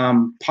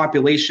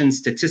population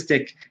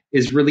statistic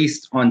is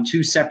released on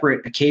 2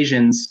 separate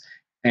occasions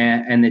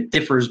and it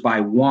differs by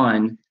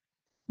 1,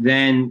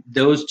 then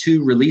those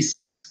 2 releases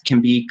can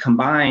be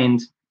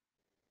combined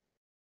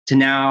to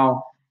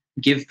now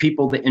give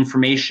people the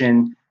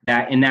information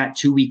that in that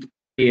 2-week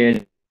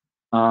period,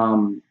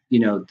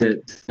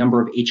 the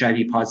number of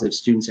HIV positive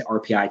students at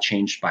RPI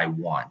changed by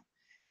 1.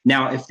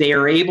 Now, if they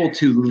are able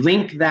to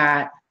link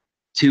that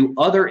to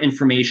other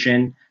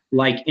information,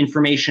 like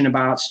information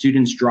about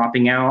students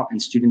dropping out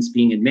and students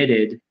being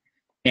admitted,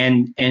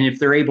 and if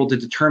they're able to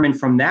determine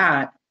from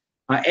that,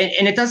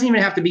 and it doesn't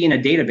even have to be in a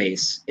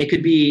database. It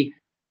could be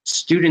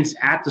students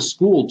at the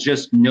school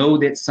just know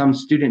that some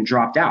student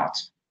dropped out,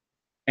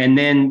 and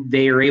then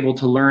they are able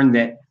to learn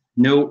that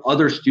no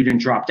other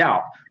student dropped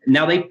out.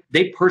 Now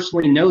they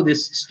personally know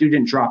this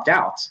student dropped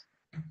out.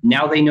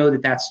 Now they know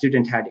that that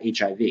student had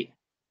HIV,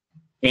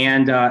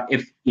 and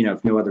if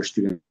no other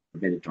student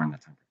admitted during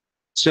that time.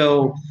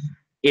 So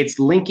it's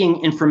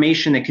linking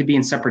information that could be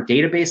in separate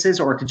databases,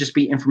 or it could just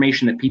be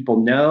information that people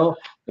know.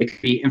 It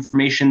could be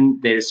information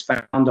that is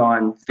found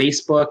on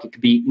Facebook. It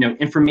could be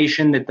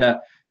information that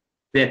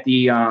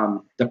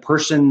the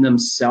person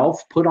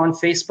themselves put on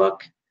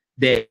Facebook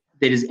that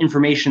that is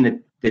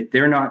information that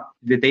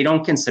they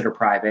don't consider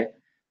private,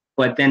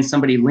 but then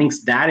somebody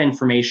links that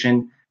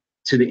information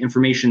to the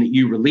information that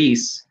you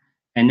release,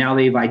 and now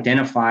they've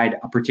identified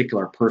a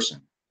particular person.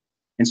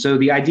 And so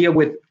the idea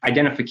with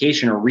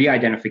identification or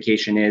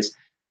re-identification is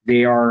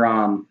they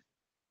are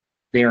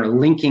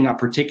linking a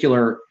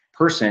particular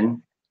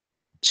person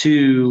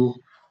to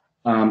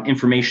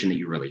information that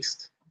you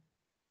released.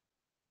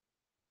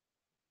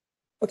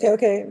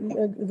 Okay,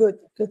 good.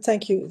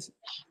 Thank you.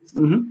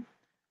 Mm-hmm.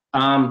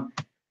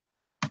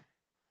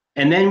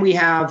 And then we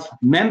have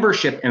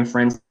membership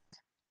inference.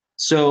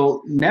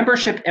 So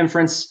membership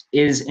inference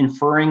is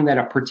inferring that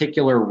a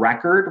particular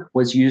record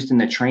was used in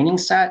the training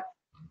set.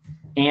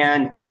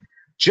 And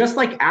just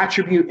like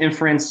attribute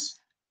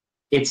inference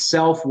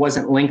itself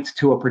wasn't linked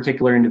to a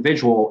particular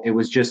individual, it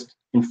was just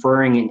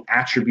inferring an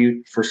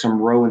attribute for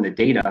some row in the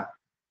data.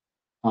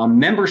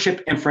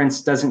 Membership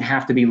inference doesn't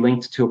have to be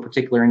linked to a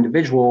particular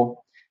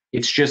individual.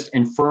 It's just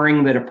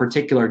inferring that a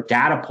particular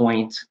data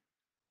point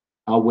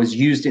was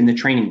used in the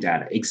training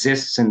data,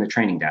 exists in the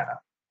training data.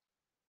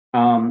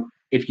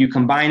 If you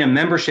combine a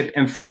membership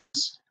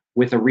inference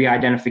with a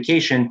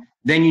re-identification,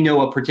 then you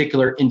know a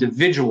particular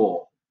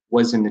individual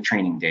was in the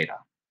training data.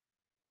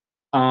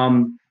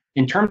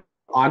 In terms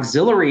of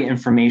auxiliary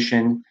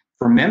information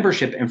for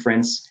membership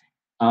inference,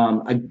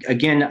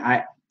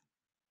 again,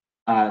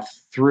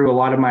 through a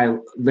lot of my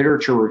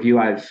literature review,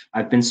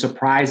 I've been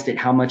surprised at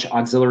how much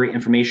auxiliary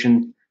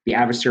information the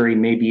adversary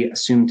may be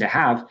assumed to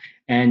have.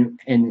 And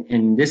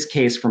in this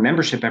case, for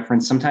membership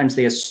inference, sometimes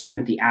they assume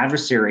that the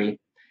adversary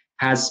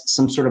has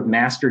some sort of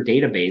master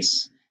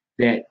database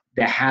that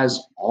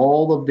has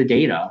all of the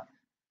data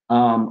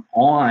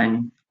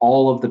on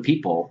all of the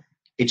people.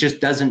 It just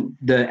doesn't,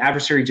 the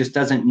adversary just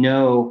doesn't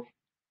know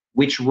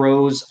which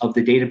rows of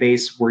the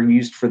database were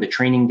used for the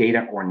training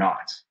data or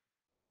not.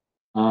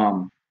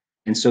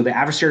 And so the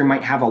adversary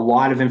might have a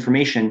lot of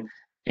information,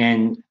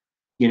 and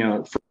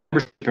for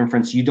membership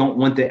inference, you don't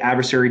want the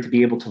adversary to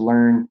be able to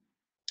learn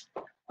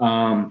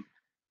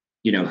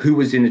who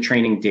was in the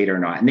training data or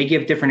not. And they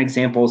give different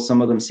examples.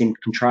 Some of them seem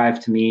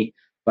contrived to me,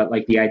 but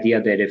like the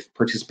idea that if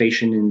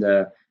participation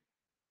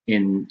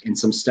in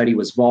some study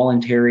was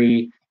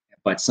voluntary,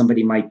 but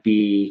somebody might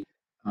be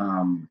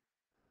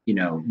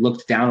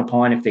looked down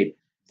upon if they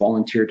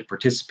volunteered to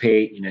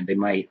participate, they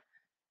might,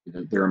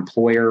 their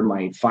employer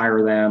might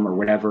fire them or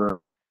whatever.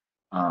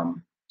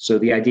 So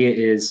the idea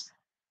is,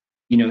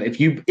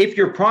 if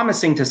you're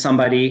promising to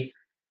somebody,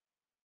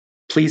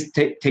 please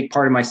take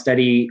part of my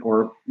study,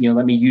 or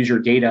let me use your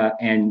data,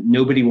 and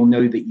nobody will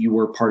know that you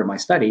were part of my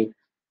study,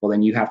 well,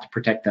 then you have to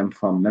protect them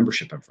from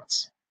membership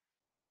inference.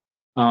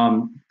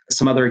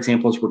 Some other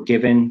examples were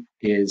given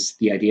is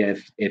the idea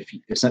if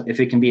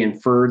it can be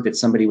inferred that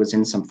somebody was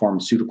in some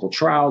pharmaceutical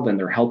trial, then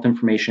their health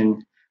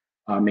information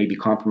may be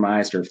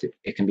compromised, or if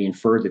it can be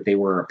inferred that they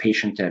were a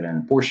patient at an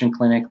abortion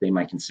clinic, they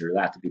might consider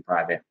that to be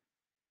private.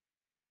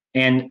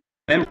 And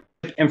membership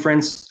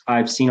inference,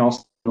 I've seen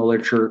also in the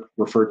literature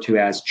referred to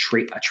as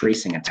a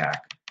tracing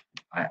attack.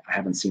 I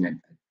haven't seen a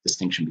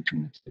distinction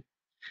between the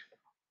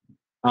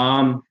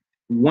two.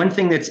 One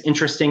thing that's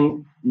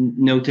interesting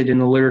noted in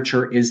the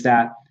literature is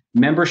that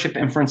membership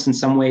inference in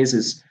some ways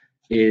is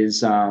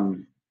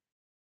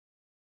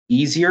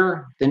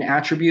easier than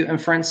attribute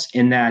inference,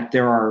 in that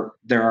there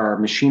are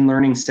machine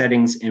learning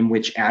settings in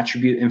which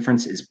attribute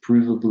inference is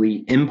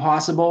provably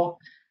impossible,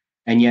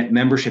 and yet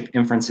membership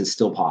inference is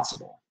still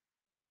possible.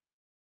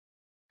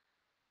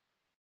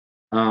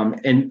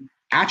 And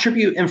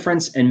attribute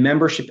inference and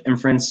membership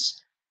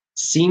inference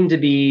seem to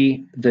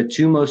be the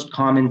two most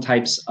common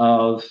types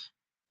of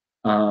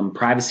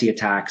privacy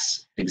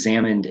attacks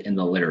examined in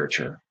the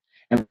literature.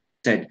 And like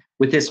I said,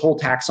 with this whole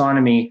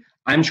taxonomy,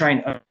 I'm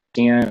trying to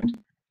understand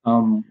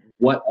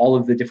what all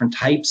of the different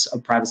types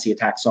of privacy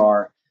attacks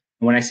are.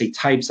 And when I say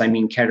types, I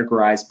mean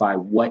categorized by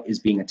what is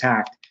being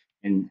attacked.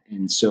 And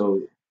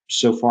so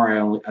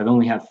far, I've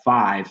only had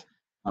 5,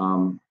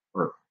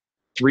 or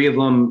 3 of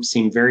them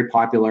seem very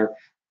popular.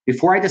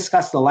 Before I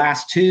discuss the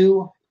last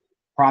 2,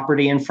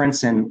 property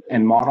inference and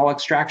model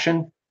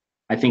extraction,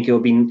 I think it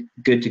would be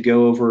good to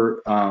go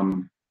over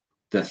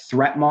the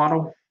threat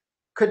model.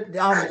 Could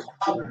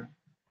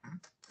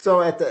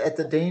so at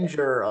the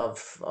danger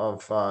of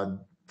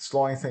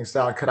slowing things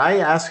down, could I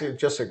ask you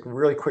just a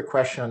really quick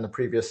question on the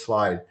previous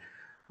slide?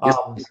 Yes.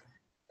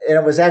 And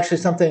it was actually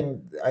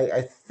something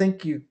I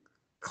think you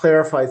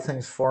clarified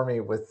things for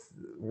me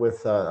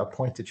with a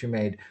point that you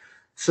made.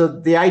 So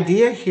the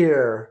idea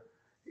here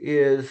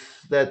is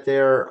that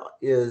there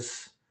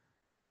is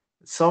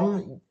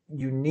some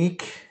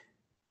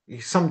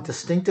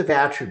distinctive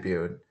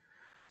attribute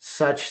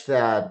such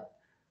that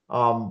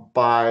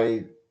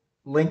by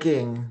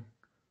linking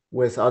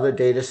with other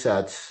data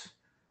sets,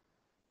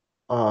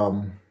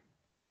 you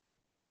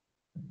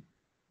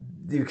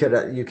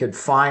could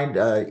find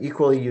an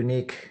equally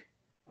unique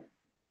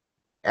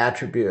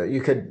attribute.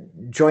 You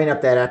could join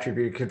up that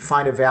attribute. You could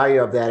find a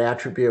value of that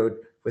attribute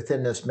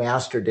within this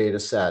master data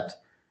set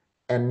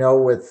and know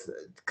with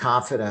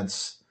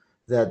confidence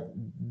that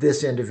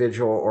this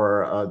individual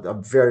or a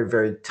very,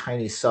 very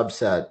tiny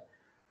subset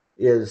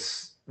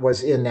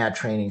was in that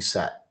training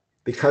set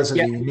because of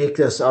the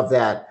uniqueness of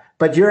that.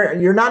 But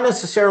you're not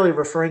necessarily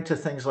referring to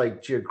things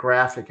like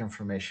geographic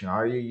information,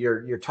 are you?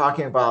 You're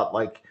talking about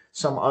like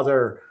some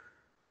other,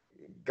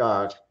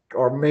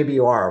 or maybe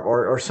you are,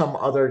 or some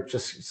other,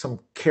 just some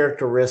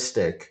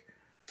characteristic.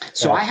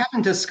 So I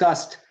haven't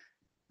discussed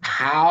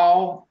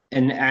how,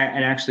 and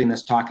actually in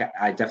this talk,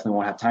 I definitely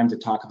won't have time to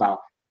talk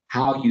about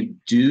how you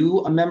do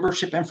a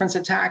membership inference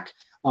attack.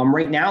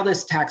 Right now,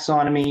 this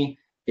taxonomy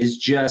is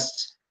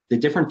just the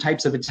different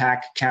types of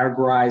attack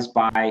categorized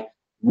by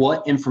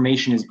what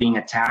information is being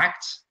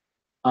attacked.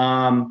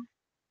 Well,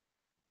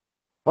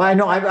 I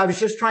know I was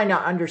just trying to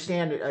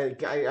understand.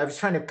 I was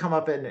trying to come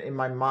up in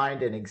my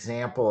mind an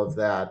example of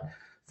that.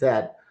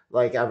 That,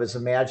 like, I was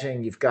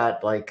imagining you've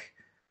got like,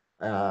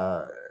 you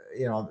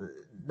know,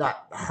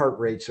 not heart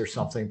rates or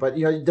something, but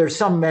you know, there's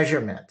some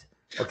measurement.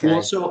 Okay.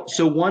 Well,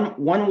 so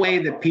one way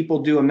that people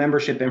do a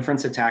membership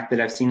inference attack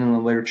that I've seen in the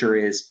literature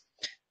is,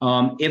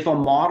 if a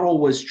model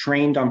was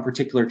trained on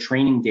particular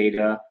training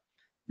data,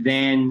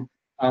 then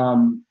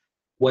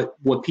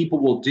what people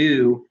will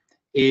do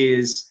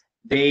is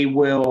they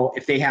will,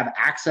 if they have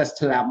access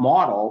to that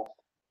model,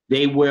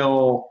 they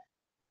will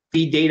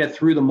feed data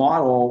through the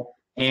model,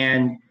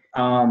 and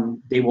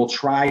they will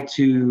try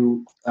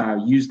to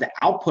use the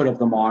output of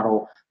the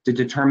model to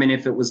determine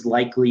if it was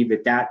likely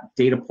that that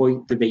data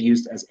point that they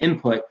used as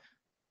input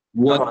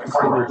was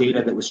the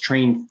data that was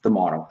trained the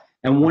model.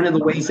 And one of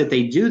the ways that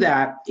they do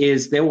that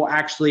is they will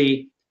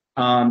actually,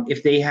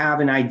 if they have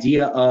an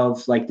idea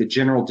of like the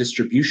general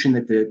distribution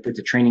that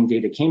the training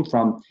data came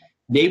from,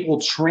 they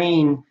will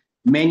train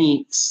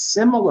many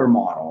similar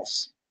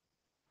models,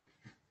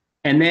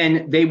 and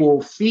then they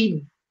will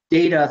feed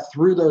data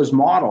through those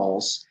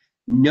models,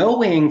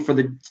 knowing for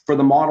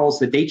the models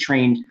that they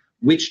trained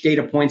which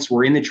data points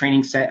were in the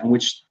training set and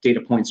which data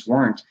points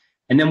weren't.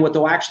 And then what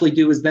they'll actually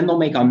do is then they'll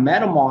make a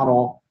meta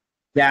model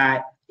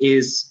that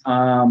is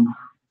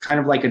kind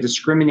of like a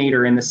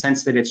discriminator in the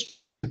sense that it's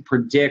to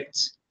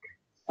predict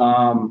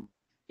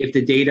if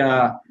the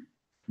data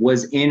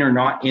was in or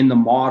not in the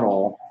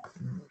model.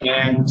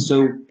 And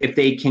so if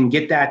they can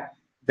get that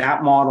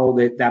model,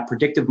 that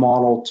predictive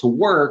model to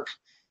work,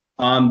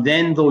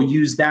 then they'll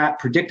use that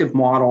predictive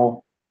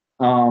model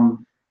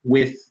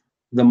with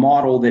the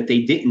model that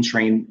they didn't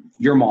train,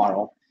 your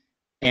model,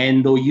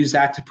 and they'll use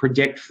that to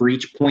predict for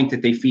each point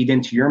that they feed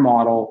into your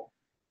model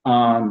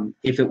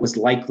if it was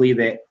likely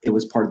that it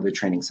was part of the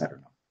training set or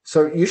not.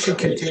 So you should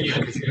continue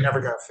because you're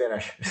never going to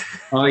finish.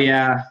 Oh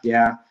yeah.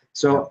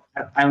 So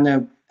I don't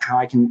know how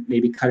I can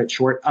maybe cut it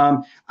short.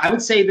 I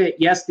would say that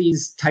yes,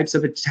 these types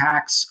of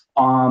attacks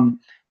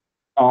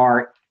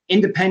are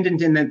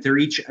independent in that they're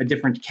each a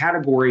different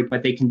category,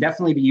 but they can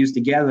definitely be used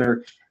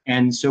together.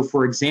 And so,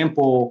 for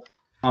example,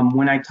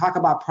 when I talk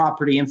about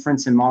property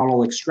inference and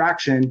model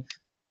extraction,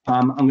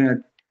 I'm going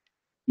to,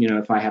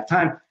 if I have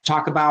time,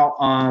 talk about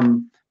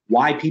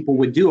why people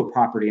would do a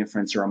property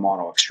inference or a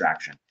model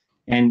extraction.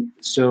 And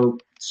so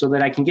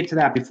that I can get to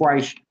that, before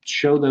I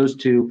show those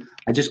two,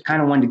 I just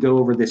kind of wanted to go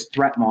over this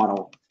threat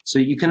model so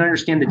you can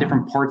understand the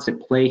different parts at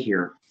play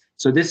here.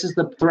 So this is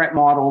the threat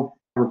model,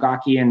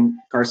 Rigaki and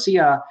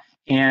Garcia,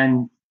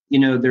 and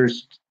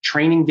there's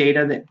training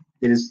data that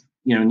is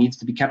needs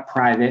to be kept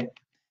private,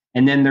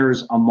 and then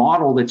there's a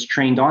model that's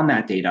trained on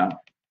that data,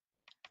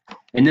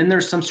 and then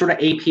there's some sort of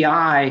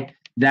API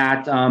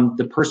that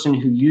the person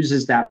who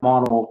uses that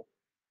model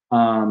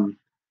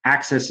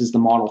accesses the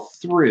model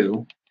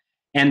through.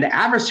 And the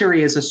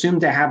adversary is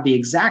assumed to have the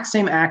exact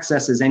same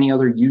access as any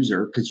other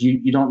user, because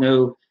you don't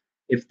know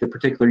if the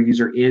particular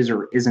user is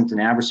or isn't an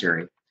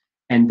adversary.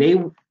 And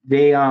they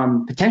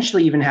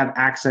potentially even have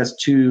access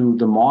to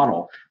the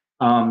model.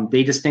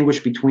 They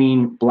distinguish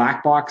between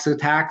black box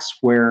attacks,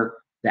 where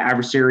the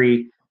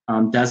adversary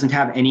doesn't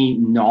have any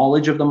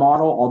knowledge of the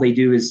model. All they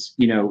do is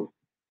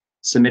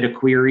submit a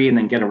query and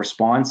then get a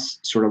response,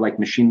 sort of like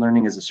machine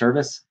learning as a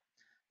service,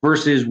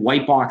 versus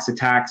white box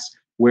attacks,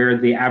 where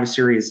the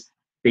adversary is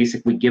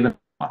basically given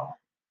a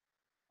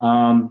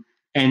model.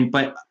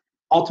 But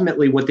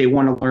ultimately what they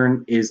want to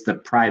learn is the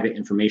private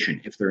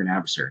information if they're an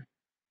adversary.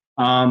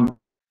 Now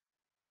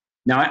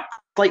I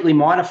slightly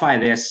modify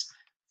this.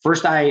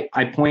 First, I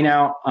point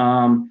out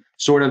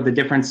sort of the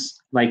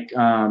difference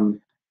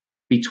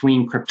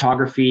between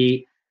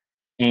cryptography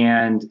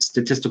and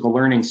statistical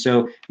learning.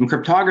 So in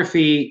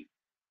cryptography,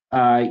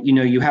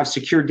 you have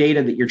secure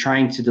data that you're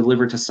trying to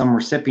deliver to some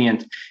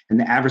recipient, and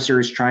the adversary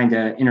is trying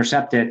to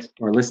intercept it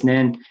or listen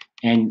in,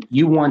 and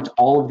you want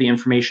all of the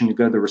information to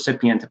go to the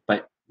recipient,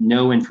 but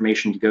no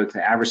information to go to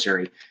the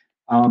adversary.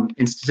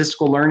 In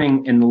statistical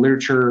learning, in the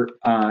literature,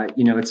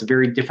 it's a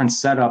very different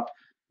setup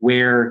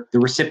where the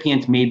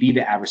recipient may be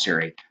the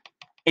adversary,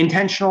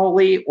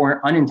 intentionally or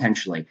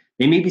unintentionally.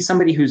 They may be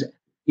somebody who's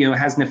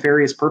has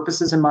nefarious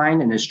purposes in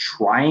mind and is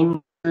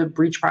trying to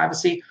breach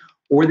privacy,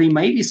 or they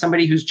might be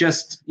somebody who's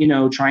just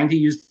trying to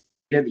use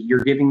data that you're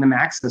giving them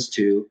access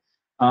to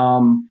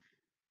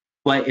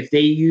But if they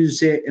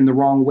use it in the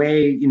wrong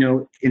way,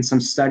 in some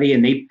study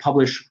and they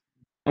publish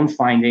their own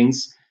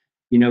findings,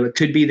 it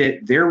could be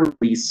that their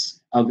release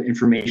of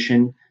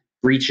information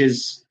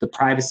breaches the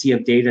privacy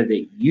of data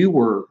that you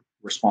were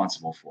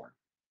responsible for.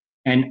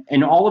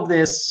 And all of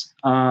this,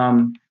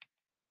 I'm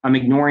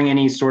ignoring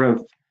any sort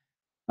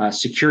of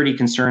security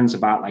concerns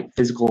about like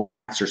physical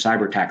attacks or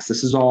cyber attacks.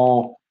 This is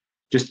all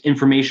just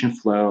information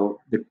flow.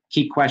 The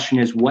key question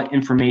is what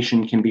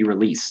information can be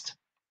released.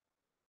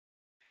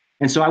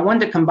 And so I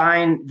wanted to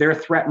combine their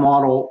threat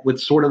model with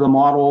sort of the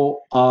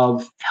model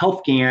of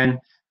HealthGAN,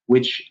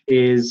 which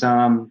is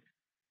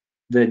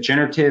the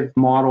generative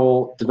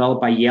model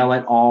developed by Yale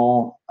et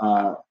al.,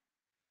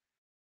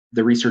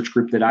 the research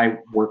group that I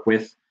work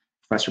with,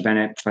 Professor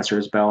Bennett, Professor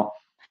Isbell.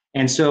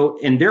 And so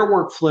in their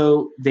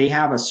workflow, they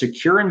have a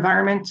secure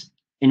environment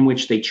in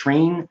which they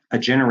train a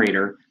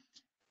generator,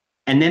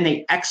 and then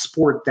they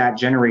export that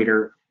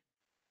generator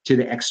to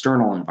the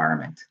external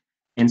environment.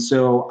 And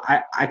so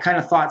I kind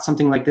of thought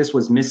something like this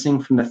was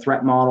missing from the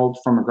threat model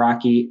from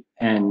Rigaki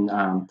and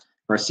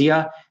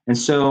Garcia. And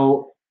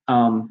so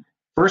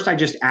first I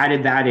just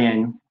added that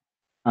in.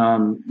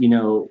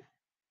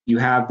 You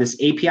have this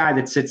API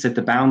that sits at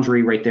the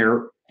boundary right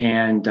there,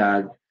 and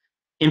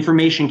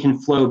information can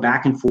flow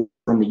back and forth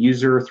from the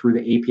user through the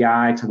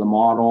API to the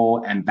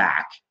model and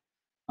back.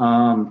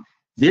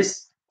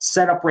 This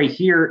setup right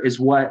here is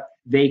what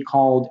they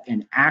called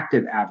an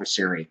active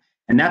adversary.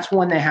 And that's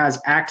one that has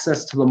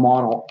access to the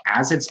model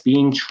as it's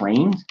being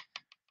trained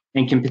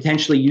and can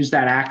potentially use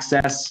that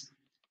access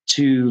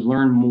to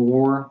learn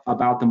more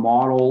about the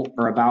model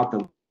or about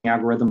the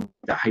algorithm,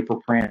 the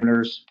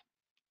hyperparameters,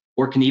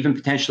 or can even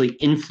potentially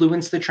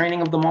influence the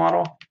training of the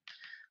model.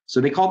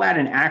 So they call that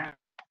an active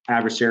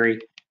adversary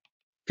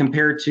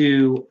compared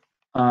to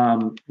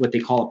what they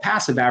call a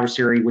passive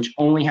adversary, which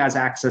only has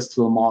access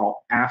to the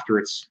model after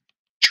it's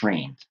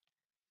trained.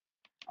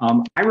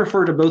 I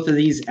refer to both of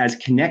these as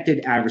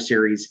connected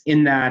adversaries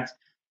in that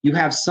you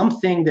have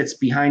something that's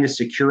behind a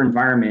secure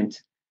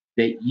environment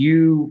that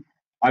you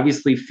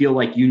obviously feel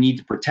like you need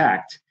to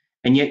protect,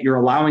 and yet you're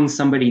allowing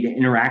somebody to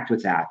interact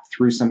with that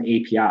through some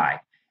API.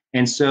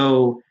 And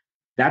so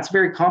that's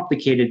very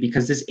complicated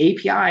because this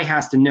API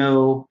has to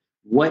know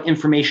what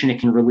information it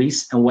can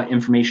release and what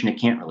information it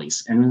can't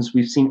release. And as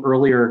we've seen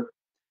earlier,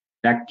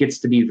 that gets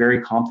to be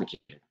very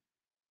complicated.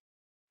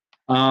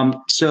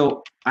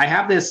 So I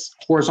have this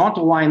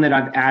horizontal line that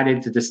I've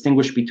added to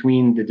distinguish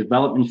between the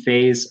development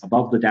phase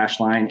above the dashed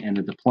line and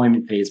the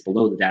deployment phase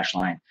below the dashed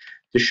line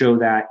to show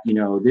that,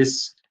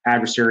 this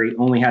adversary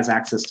only has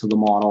access to the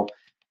model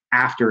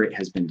after it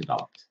has been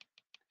developed.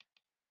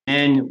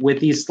 And with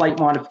these slight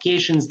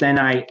modifications, then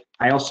I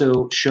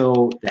also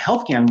show the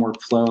HealthGAN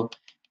workflow.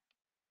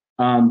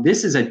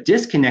 This is a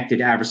disconnected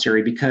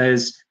adversary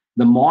because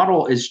the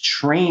model is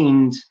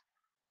trained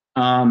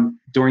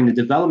during the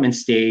development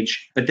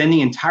stage, but then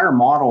the entire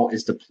model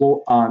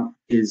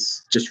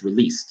is just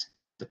released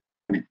at the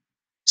deployment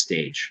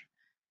stage.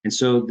 And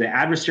so the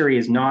adversary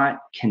is not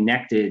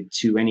connected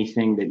to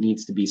anything that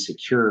needs to be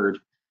secured.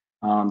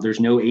 There's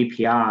no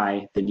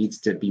API that needs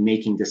to be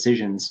making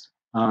decisions.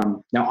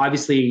 Now,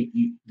 obviously,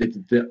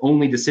 the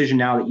only decision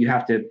now that you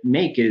have to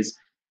make is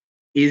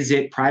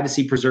it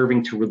privacy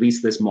preserving to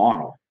release this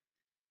model?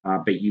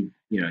 But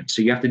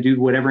so you have to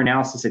do whatever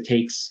analysis it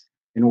takes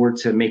in order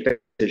to make that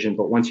decision.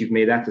 But once you've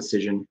made that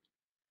decision,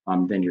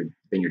 then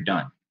you're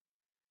done.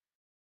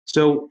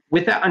 So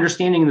with that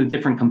understanding of the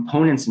different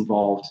components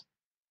involved,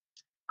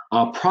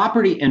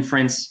 property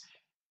inference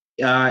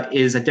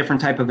is a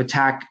different type of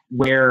attack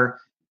where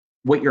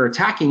what you're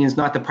attacking is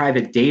not the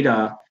private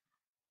data,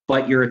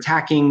 but you're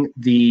attacking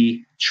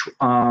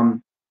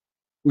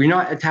we're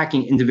not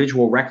attacking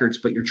individual records,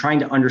 but you're trying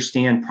to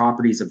understand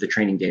properties of the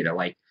training data,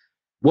 like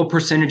what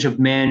percentage of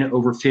men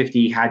over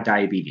 50 had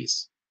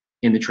diabetes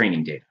in the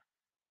training data.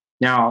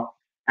 Now,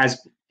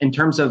 as in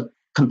terms of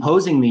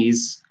composing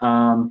these,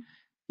 the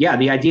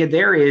idea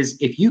there is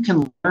if you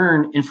can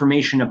learn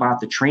information about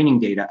the training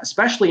data,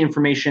 especially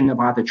information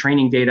about the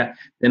training data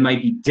that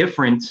might be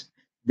different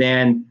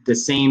than the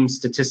same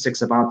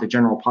statistics about the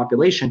general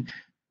population,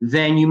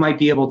 then you might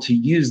be able to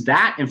use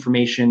that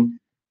information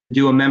to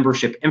do a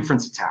membership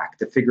inference attack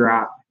to figure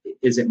out,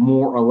 is it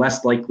more or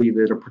less likely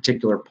that a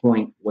particular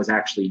point was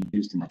actually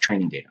used in the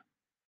training data.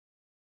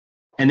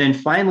 And then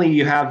finally,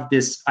 you have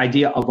this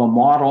idea of a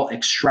model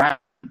extraction,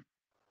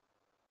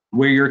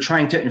 where you're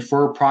trying to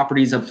infer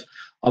properties of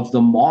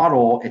the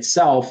model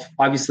itself.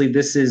 Obviously,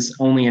 this is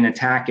only an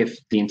attack if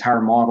the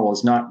entire model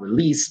is not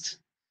released.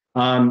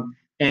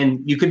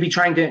 And you could be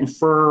trying to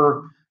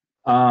infer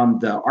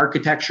the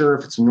architecture,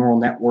 if it's a neural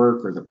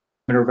network, or the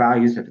parameter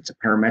values, if it's a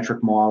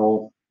parametric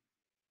model,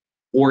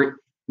 or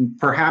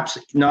perhaps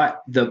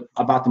not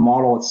about the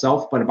model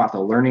itself, but about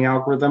the learning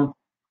algorithm,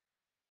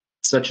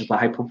 such as the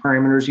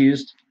hyperparameters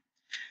used.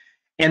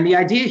 And the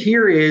idea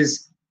here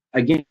is,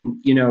 again,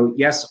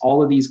 yes,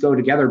 all of these go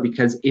together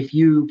because if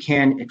you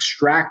can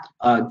extract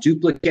a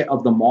duplicate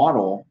of the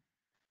model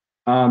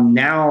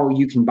now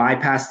you can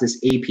bypass this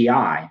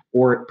API,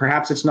 or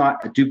perhaps it's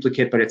not a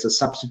duplicate, but it's a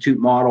substitute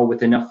model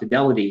with enough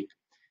fidelity.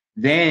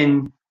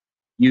 Then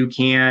you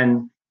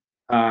can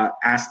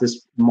ask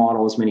this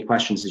model as many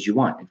questions as you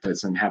want. It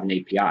doesn't have an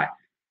API.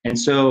 And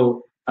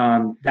so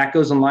that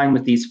goes in line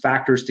with these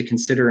factors to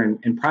consider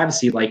in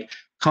privacy, like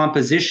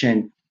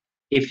composition.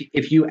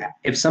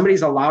 If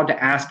somebody's allowed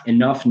to ask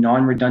enough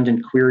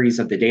non-redundant queries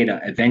of the data,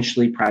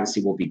 eventually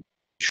privacy will be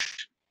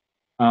breached.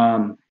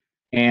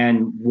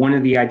 And one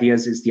of the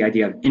ideas is the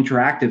idea of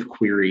interactive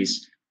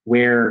queries,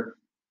 where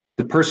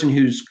the person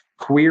who's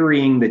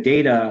querying the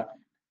data,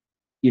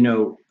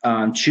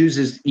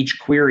 chooses each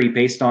query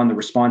based on the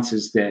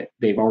responses that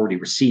they've already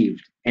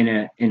received,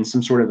 in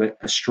some sort of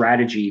a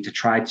strategy to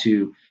try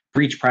to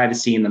breach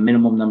privacy in the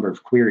minimum number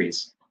of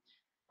queries.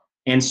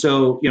 And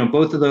so,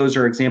 both of those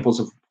are examples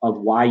of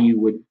why you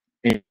would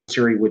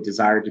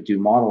desire to do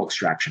model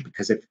extraction,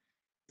 because if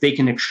they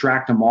can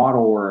extract a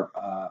model or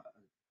a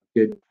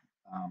good,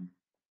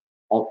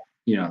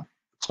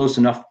 close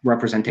enough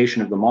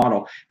representation of the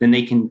model, then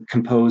they can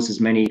compose as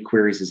many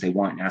queries as they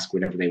want and ask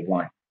whatever they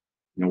want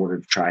in order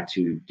to try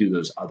to do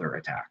those other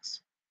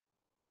attacks.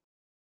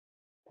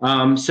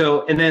 And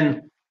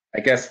then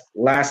I guess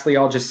lastly,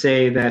 I'll just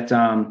say that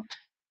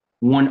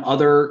one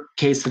other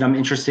case that I'm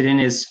interested in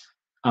is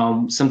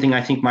something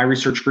I think my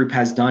research group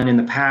has done in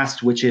the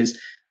past, which is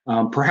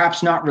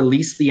perhaps not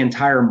release the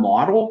entire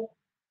model,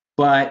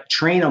 but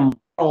train a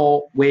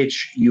model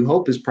which you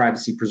hope is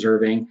privacy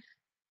preserving,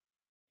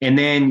 and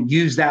then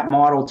use that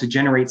model to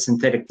generate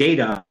synthetic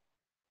data.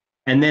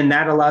 And then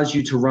that allows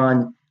you to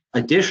run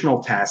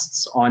additional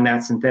tests on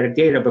that synthetic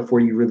data before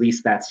you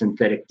release that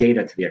synthetic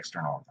data to the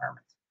external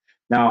environment.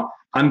 Now,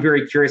 I'm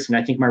very curious, and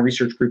I think my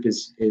research group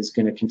is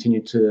going to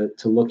continue to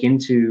look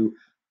into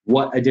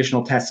what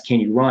additional tests can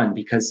you run,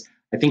 because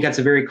I think that's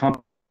a very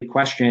complicated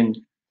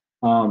question.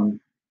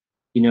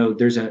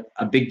 There's a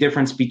big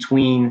difference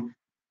between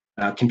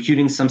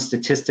computing some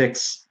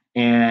statistics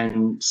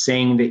and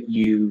saying that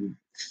you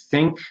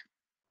think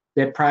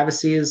that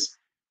privacy is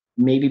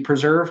maybe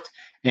preserved,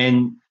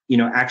 and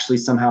actually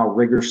somehow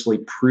rigorously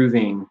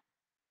proving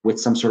with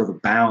some sort of a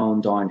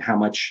bound on how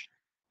much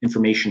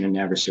information an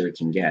adversary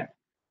can get.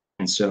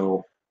 And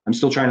so I'm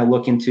still trying to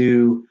look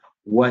into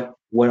what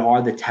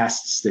are the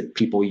tests that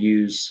people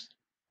use.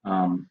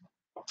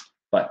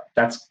 But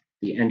that's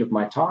the end of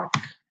my talk.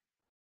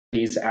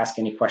 Please ask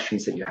any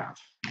questions that you have.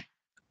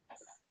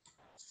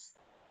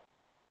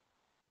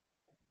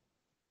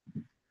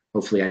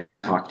 Hopefully I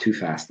talked too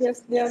fast.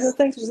 Yes, yeah, no,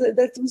 thanks.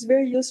 That was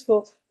very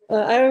useful.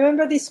 I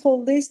remember this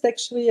whole list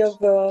actually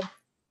of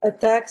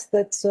attacks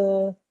that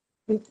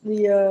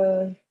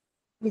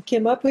we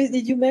came up with.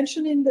 Did you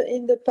mention in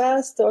the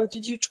past, or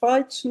did you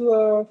try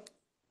to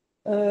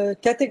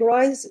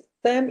categorize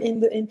them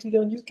into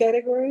your new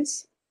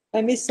categories?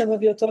 I missed some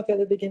of your talk at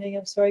the beginning.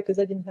 I'm sorry, because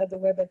I didn't have the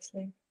WebEx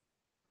link.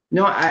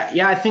 No,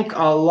 I think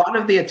a lot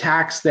of the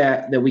attacks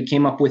that we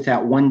came up with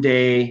that one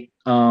day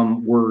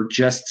were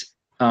just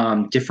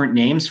different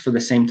names for the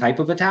same type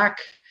of attack.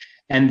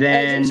 And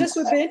then I just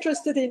would be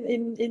interested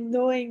in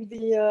knowing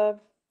the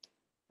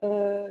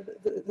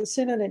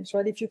synonyms,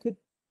 right? If you could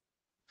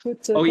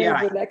put a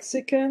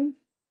lexicon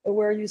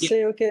where you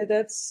say, okay,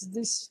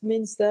 this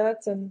means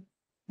that, and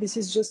this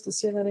is just a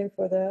synonym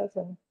for that.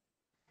 And...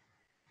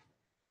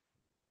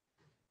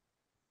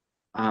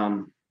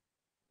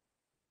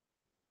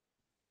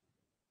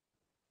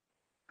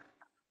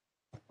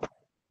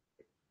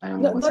 I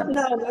don't know.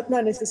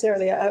 Not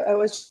necessarily. I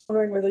was just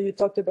wondering whether you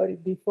talked about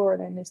it before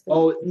and I missed it.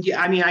 Oh,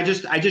 yeah. I mean, I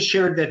just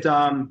shared that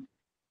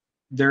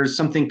there's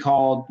something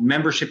called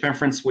membership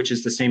inference, which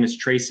is the same as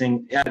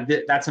tracing.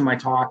 That's in my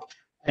talk.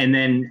 And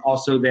then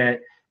also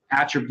that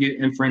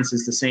attribute inference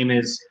is the same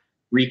as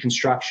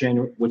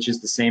reconstruction, which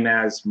is the same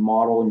as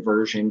model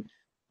inversion.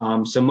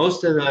 So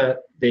most of the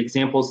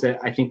examples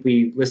that I think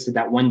we listed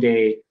that one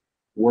day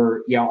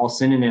were, all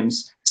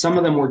synonyms. Some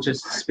of them were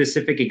just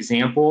specific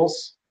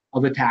examples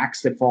of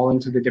attacks that fall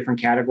into the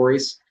different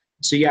categories.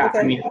 So okay.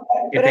 I mean,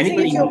 but I think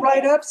if you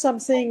write up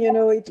something,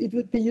 it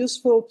would be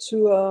useful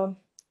to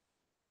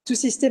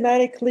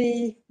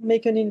systematically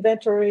make an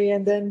inventory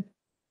and then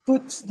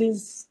put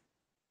these,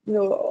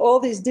 all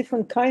these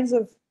different kinds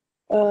of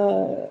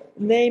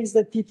names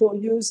that people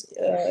use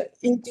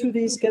into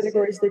these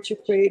categories that you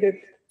created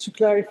to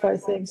clarify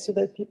things, so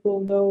that people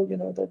know,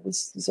 that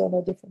these are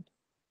not different.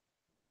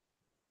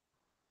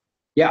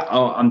 Yeah.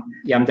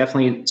 I'm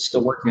definitely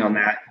still working on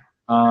that.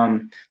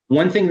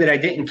 One thing that I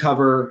didn't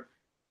cover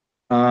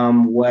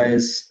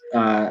was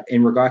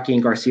in Rigaki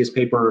and Garcia's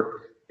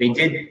paper, they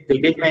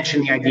did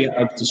mention the idea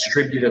of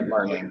distributed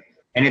learning,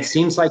 and it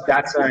seems like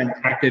that's an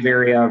active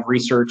area of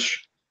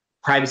research,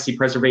 privacy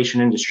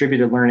preservation and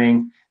distributed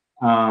learning,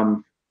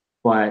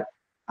 but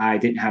I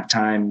didn't have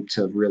time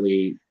to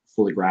really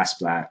fully grasp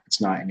that. It's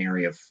not an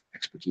area of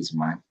expertise of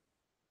mine.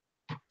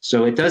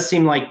 So it does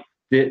seem like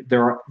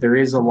there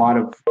is a lot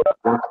of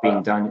work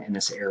being done in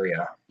this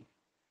area.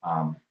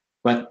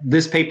 But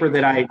this paper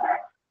that I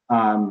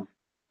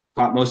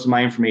got most of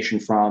my information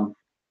from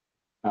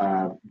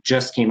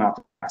just came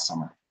out last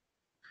summer.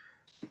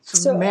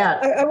 So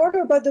Matt, I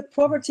wonder about the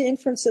property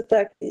inference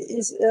attack.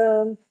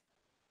 Why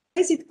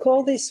is it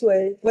called this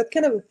way? What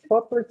kind of a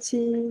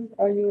property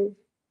are you?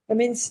 I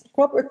mean,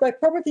 by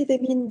property they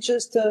mean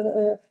just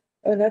an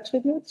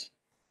attribute.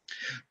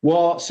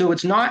 Well, so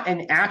it's not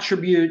an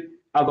attribute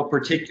of a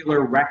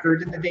particular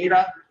record in the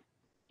data.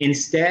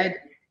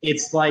 Instead,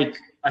 it's like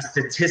a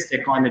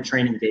statistic on the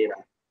training data.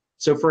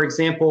 So for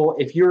example,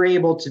 if you're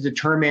able to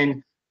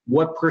determine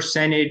what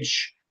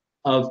percentage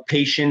of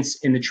patients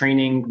in the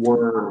training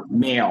were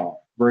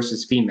male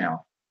versus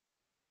female,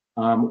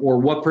 or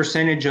what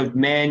percentage of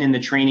men in the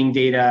training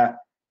data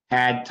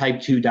had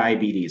type 2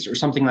 diabetes or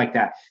something like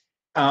that.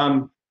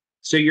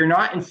 So you're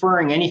not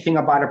inferring anything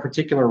about a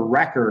particular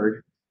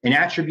record. An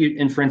attribute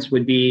inference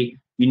would be,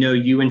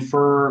 you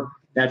infer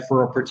that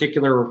for a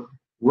particular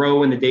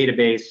row in the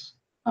database,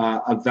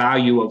 a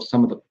value of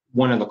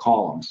one of the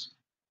columns.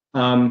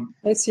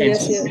 I see.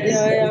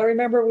 Yeah, I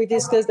remember we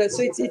discussed that.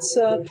 So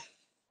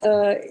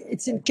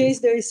it's in case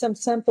there is some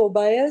sample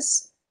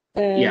bias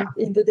and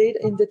in the data,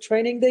 in the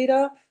training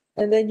data,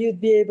 and then you'd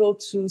be able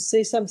to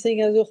say something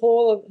as a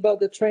whole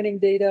about the training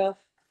data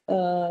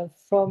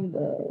from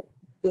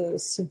the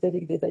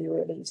synthetic data you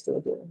already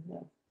stored.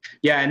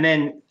 Yeah, and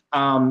then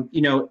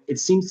it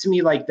seems to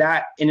me like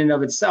that in and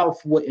of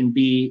itself wouldn't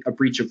be a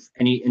breach of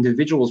any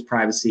individual's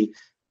privacy.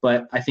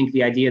 But I think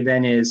the idea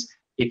then is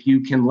if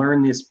you can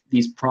learn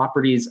these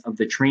properties of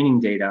the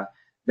training data,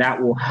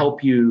 that will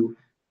help you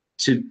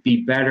to be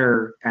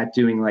better at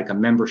doing like a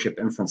membership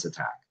inference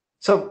attack.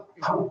 So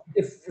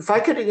if I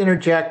could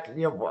interject,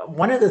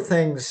 one of the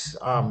things,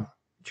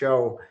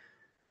 Joe,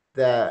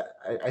 that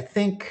I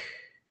think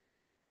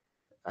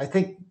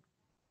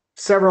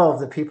several of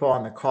the people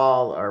on the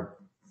call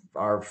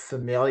are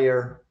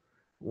familiar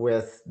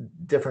with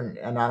different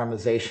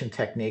anonymization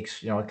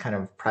techniques, kind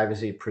of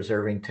privacy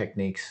preserving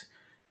techniques.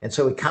 And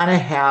so we kind of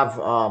have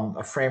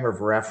a frame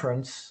of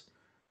reference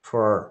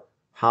for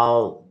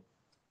how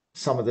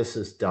some of this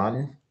is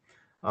done.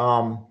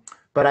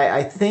 But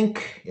I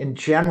think in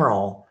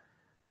general,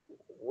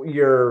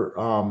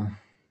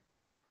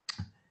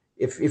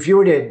 if you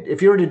were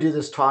to do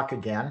this talk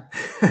again,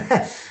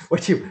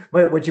 what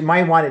you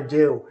might want to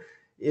do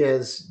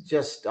is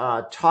just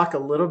talk a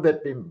little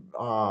bit,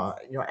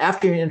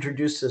 after you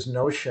introduce this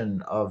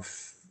notion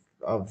of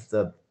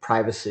the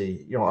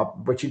privacy,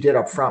 what you did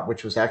up front,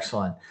 which was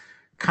excellent,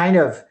 kind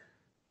of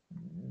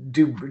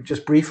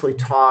just briefly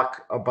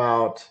talk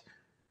about,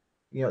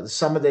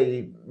 some of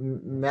the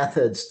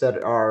methods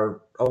that are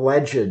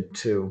alleged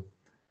to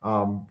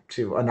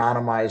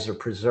anonymize or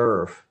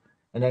preserve,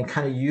 and then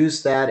kind of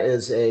use that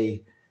as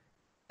a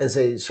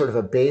sort of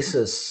a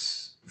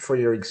basis for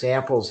your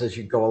examples as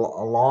you go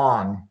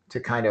along to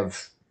kind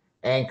of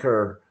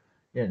anchor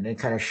and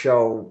kind of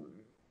show,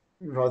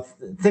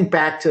 think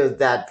back to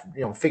that,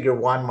 figure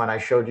 1 when I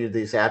showed you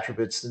these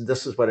attributes, and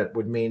this is what it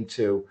would mean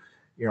to,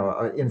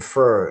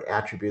 infer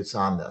attributes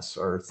on this,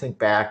 or think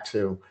back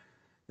to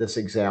this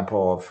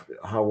example of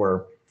how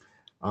we're,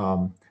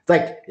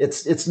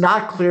 it's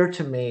not clear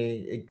to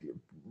me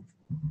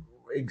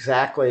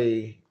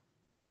exactly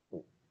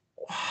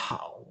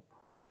how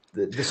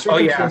the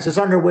circumstances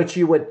under which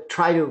you would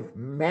try to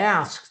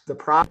mask the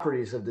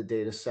properties of the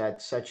data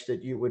set such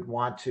that you would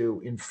want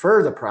to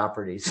infer the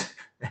properties,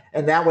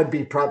 and that would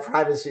be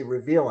privacy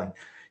revealing.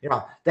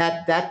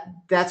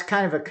 That's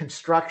kind of a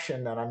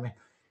construction that I'm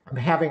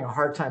having a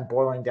hard time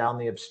boiling down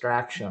the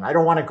abstraction. I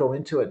don't want to go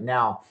into it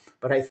now,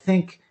 but I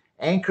think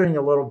anchoring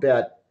a little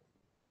bit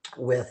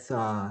with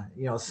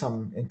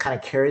some, and kind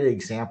of carry the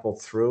example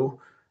through.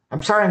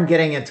 I'm sorry, I'm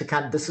getting into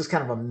this is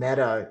kind of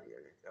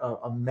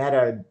a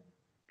meta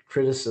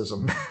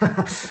criticism,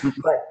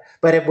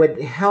 but it would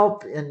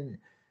help in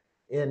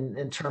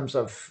terms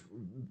of,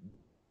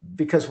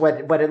 because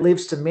what it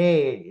leaves to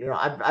me,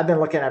 I've been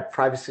looking at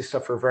privacy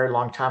stuff for a very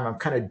long time. I'm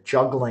kind of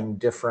juggling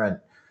different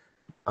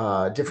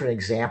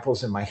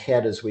examples in my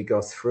head as we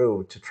go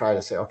through to try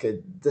to say,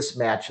 okay, this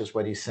matches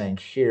what he's saying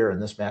here,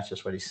 and this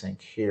matches what he's saying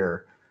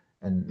here,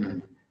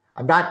 and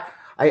I'm not.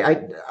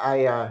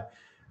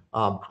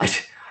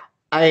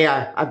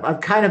 I'm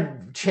kind of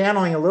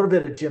channeling a little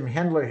bit of Jim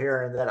Hendler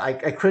here, in that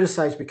I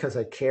criticize because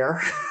I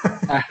care.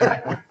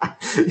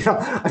 If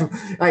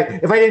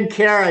I didn't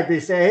care, I'd be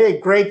saying, "Hey,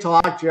 great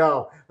talk,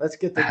 Joe. Let's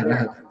get to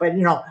it."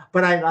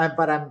 But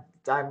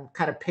I'm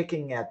kind of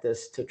picking at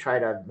this to try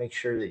to make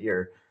sure that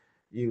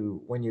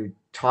when you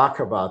talk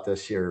about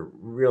this, you're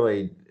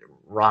really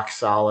rock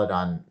solid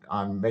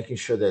on making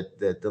sure that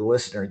the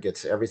listener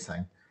gets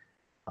everything.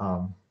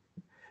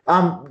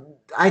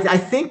 I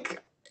think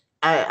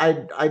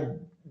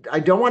I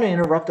don't want to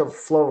interrupt the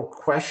flow of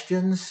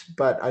questions,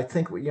 but I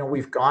think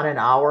we've gone an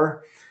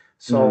hour,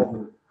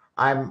 so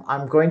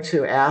I'm going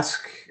to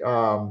ask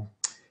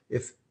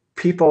if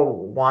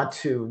people want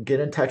to get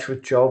in touch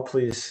with Joe,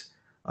 please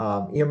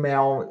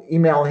email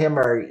him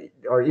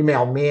or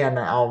email me, and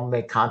I'll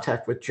make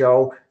contact with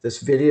Joe. This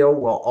video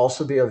will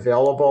also be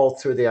available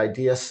through the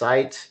IDEA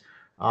site.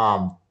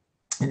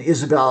 And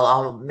Isabel,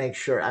 I'll make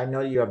sure, I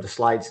know you have the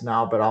slides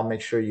now, but I'll make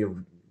sure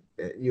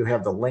you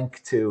have the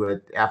link to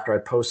it after I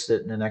post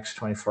it in the next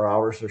 24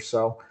 hours or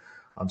so,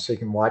 so you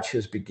can watch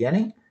his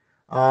beginning.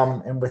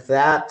 And with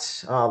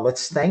that,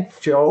 let's thank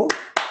Joe.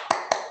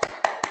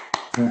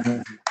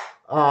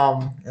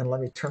 And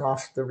let me turn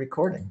off the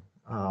recording.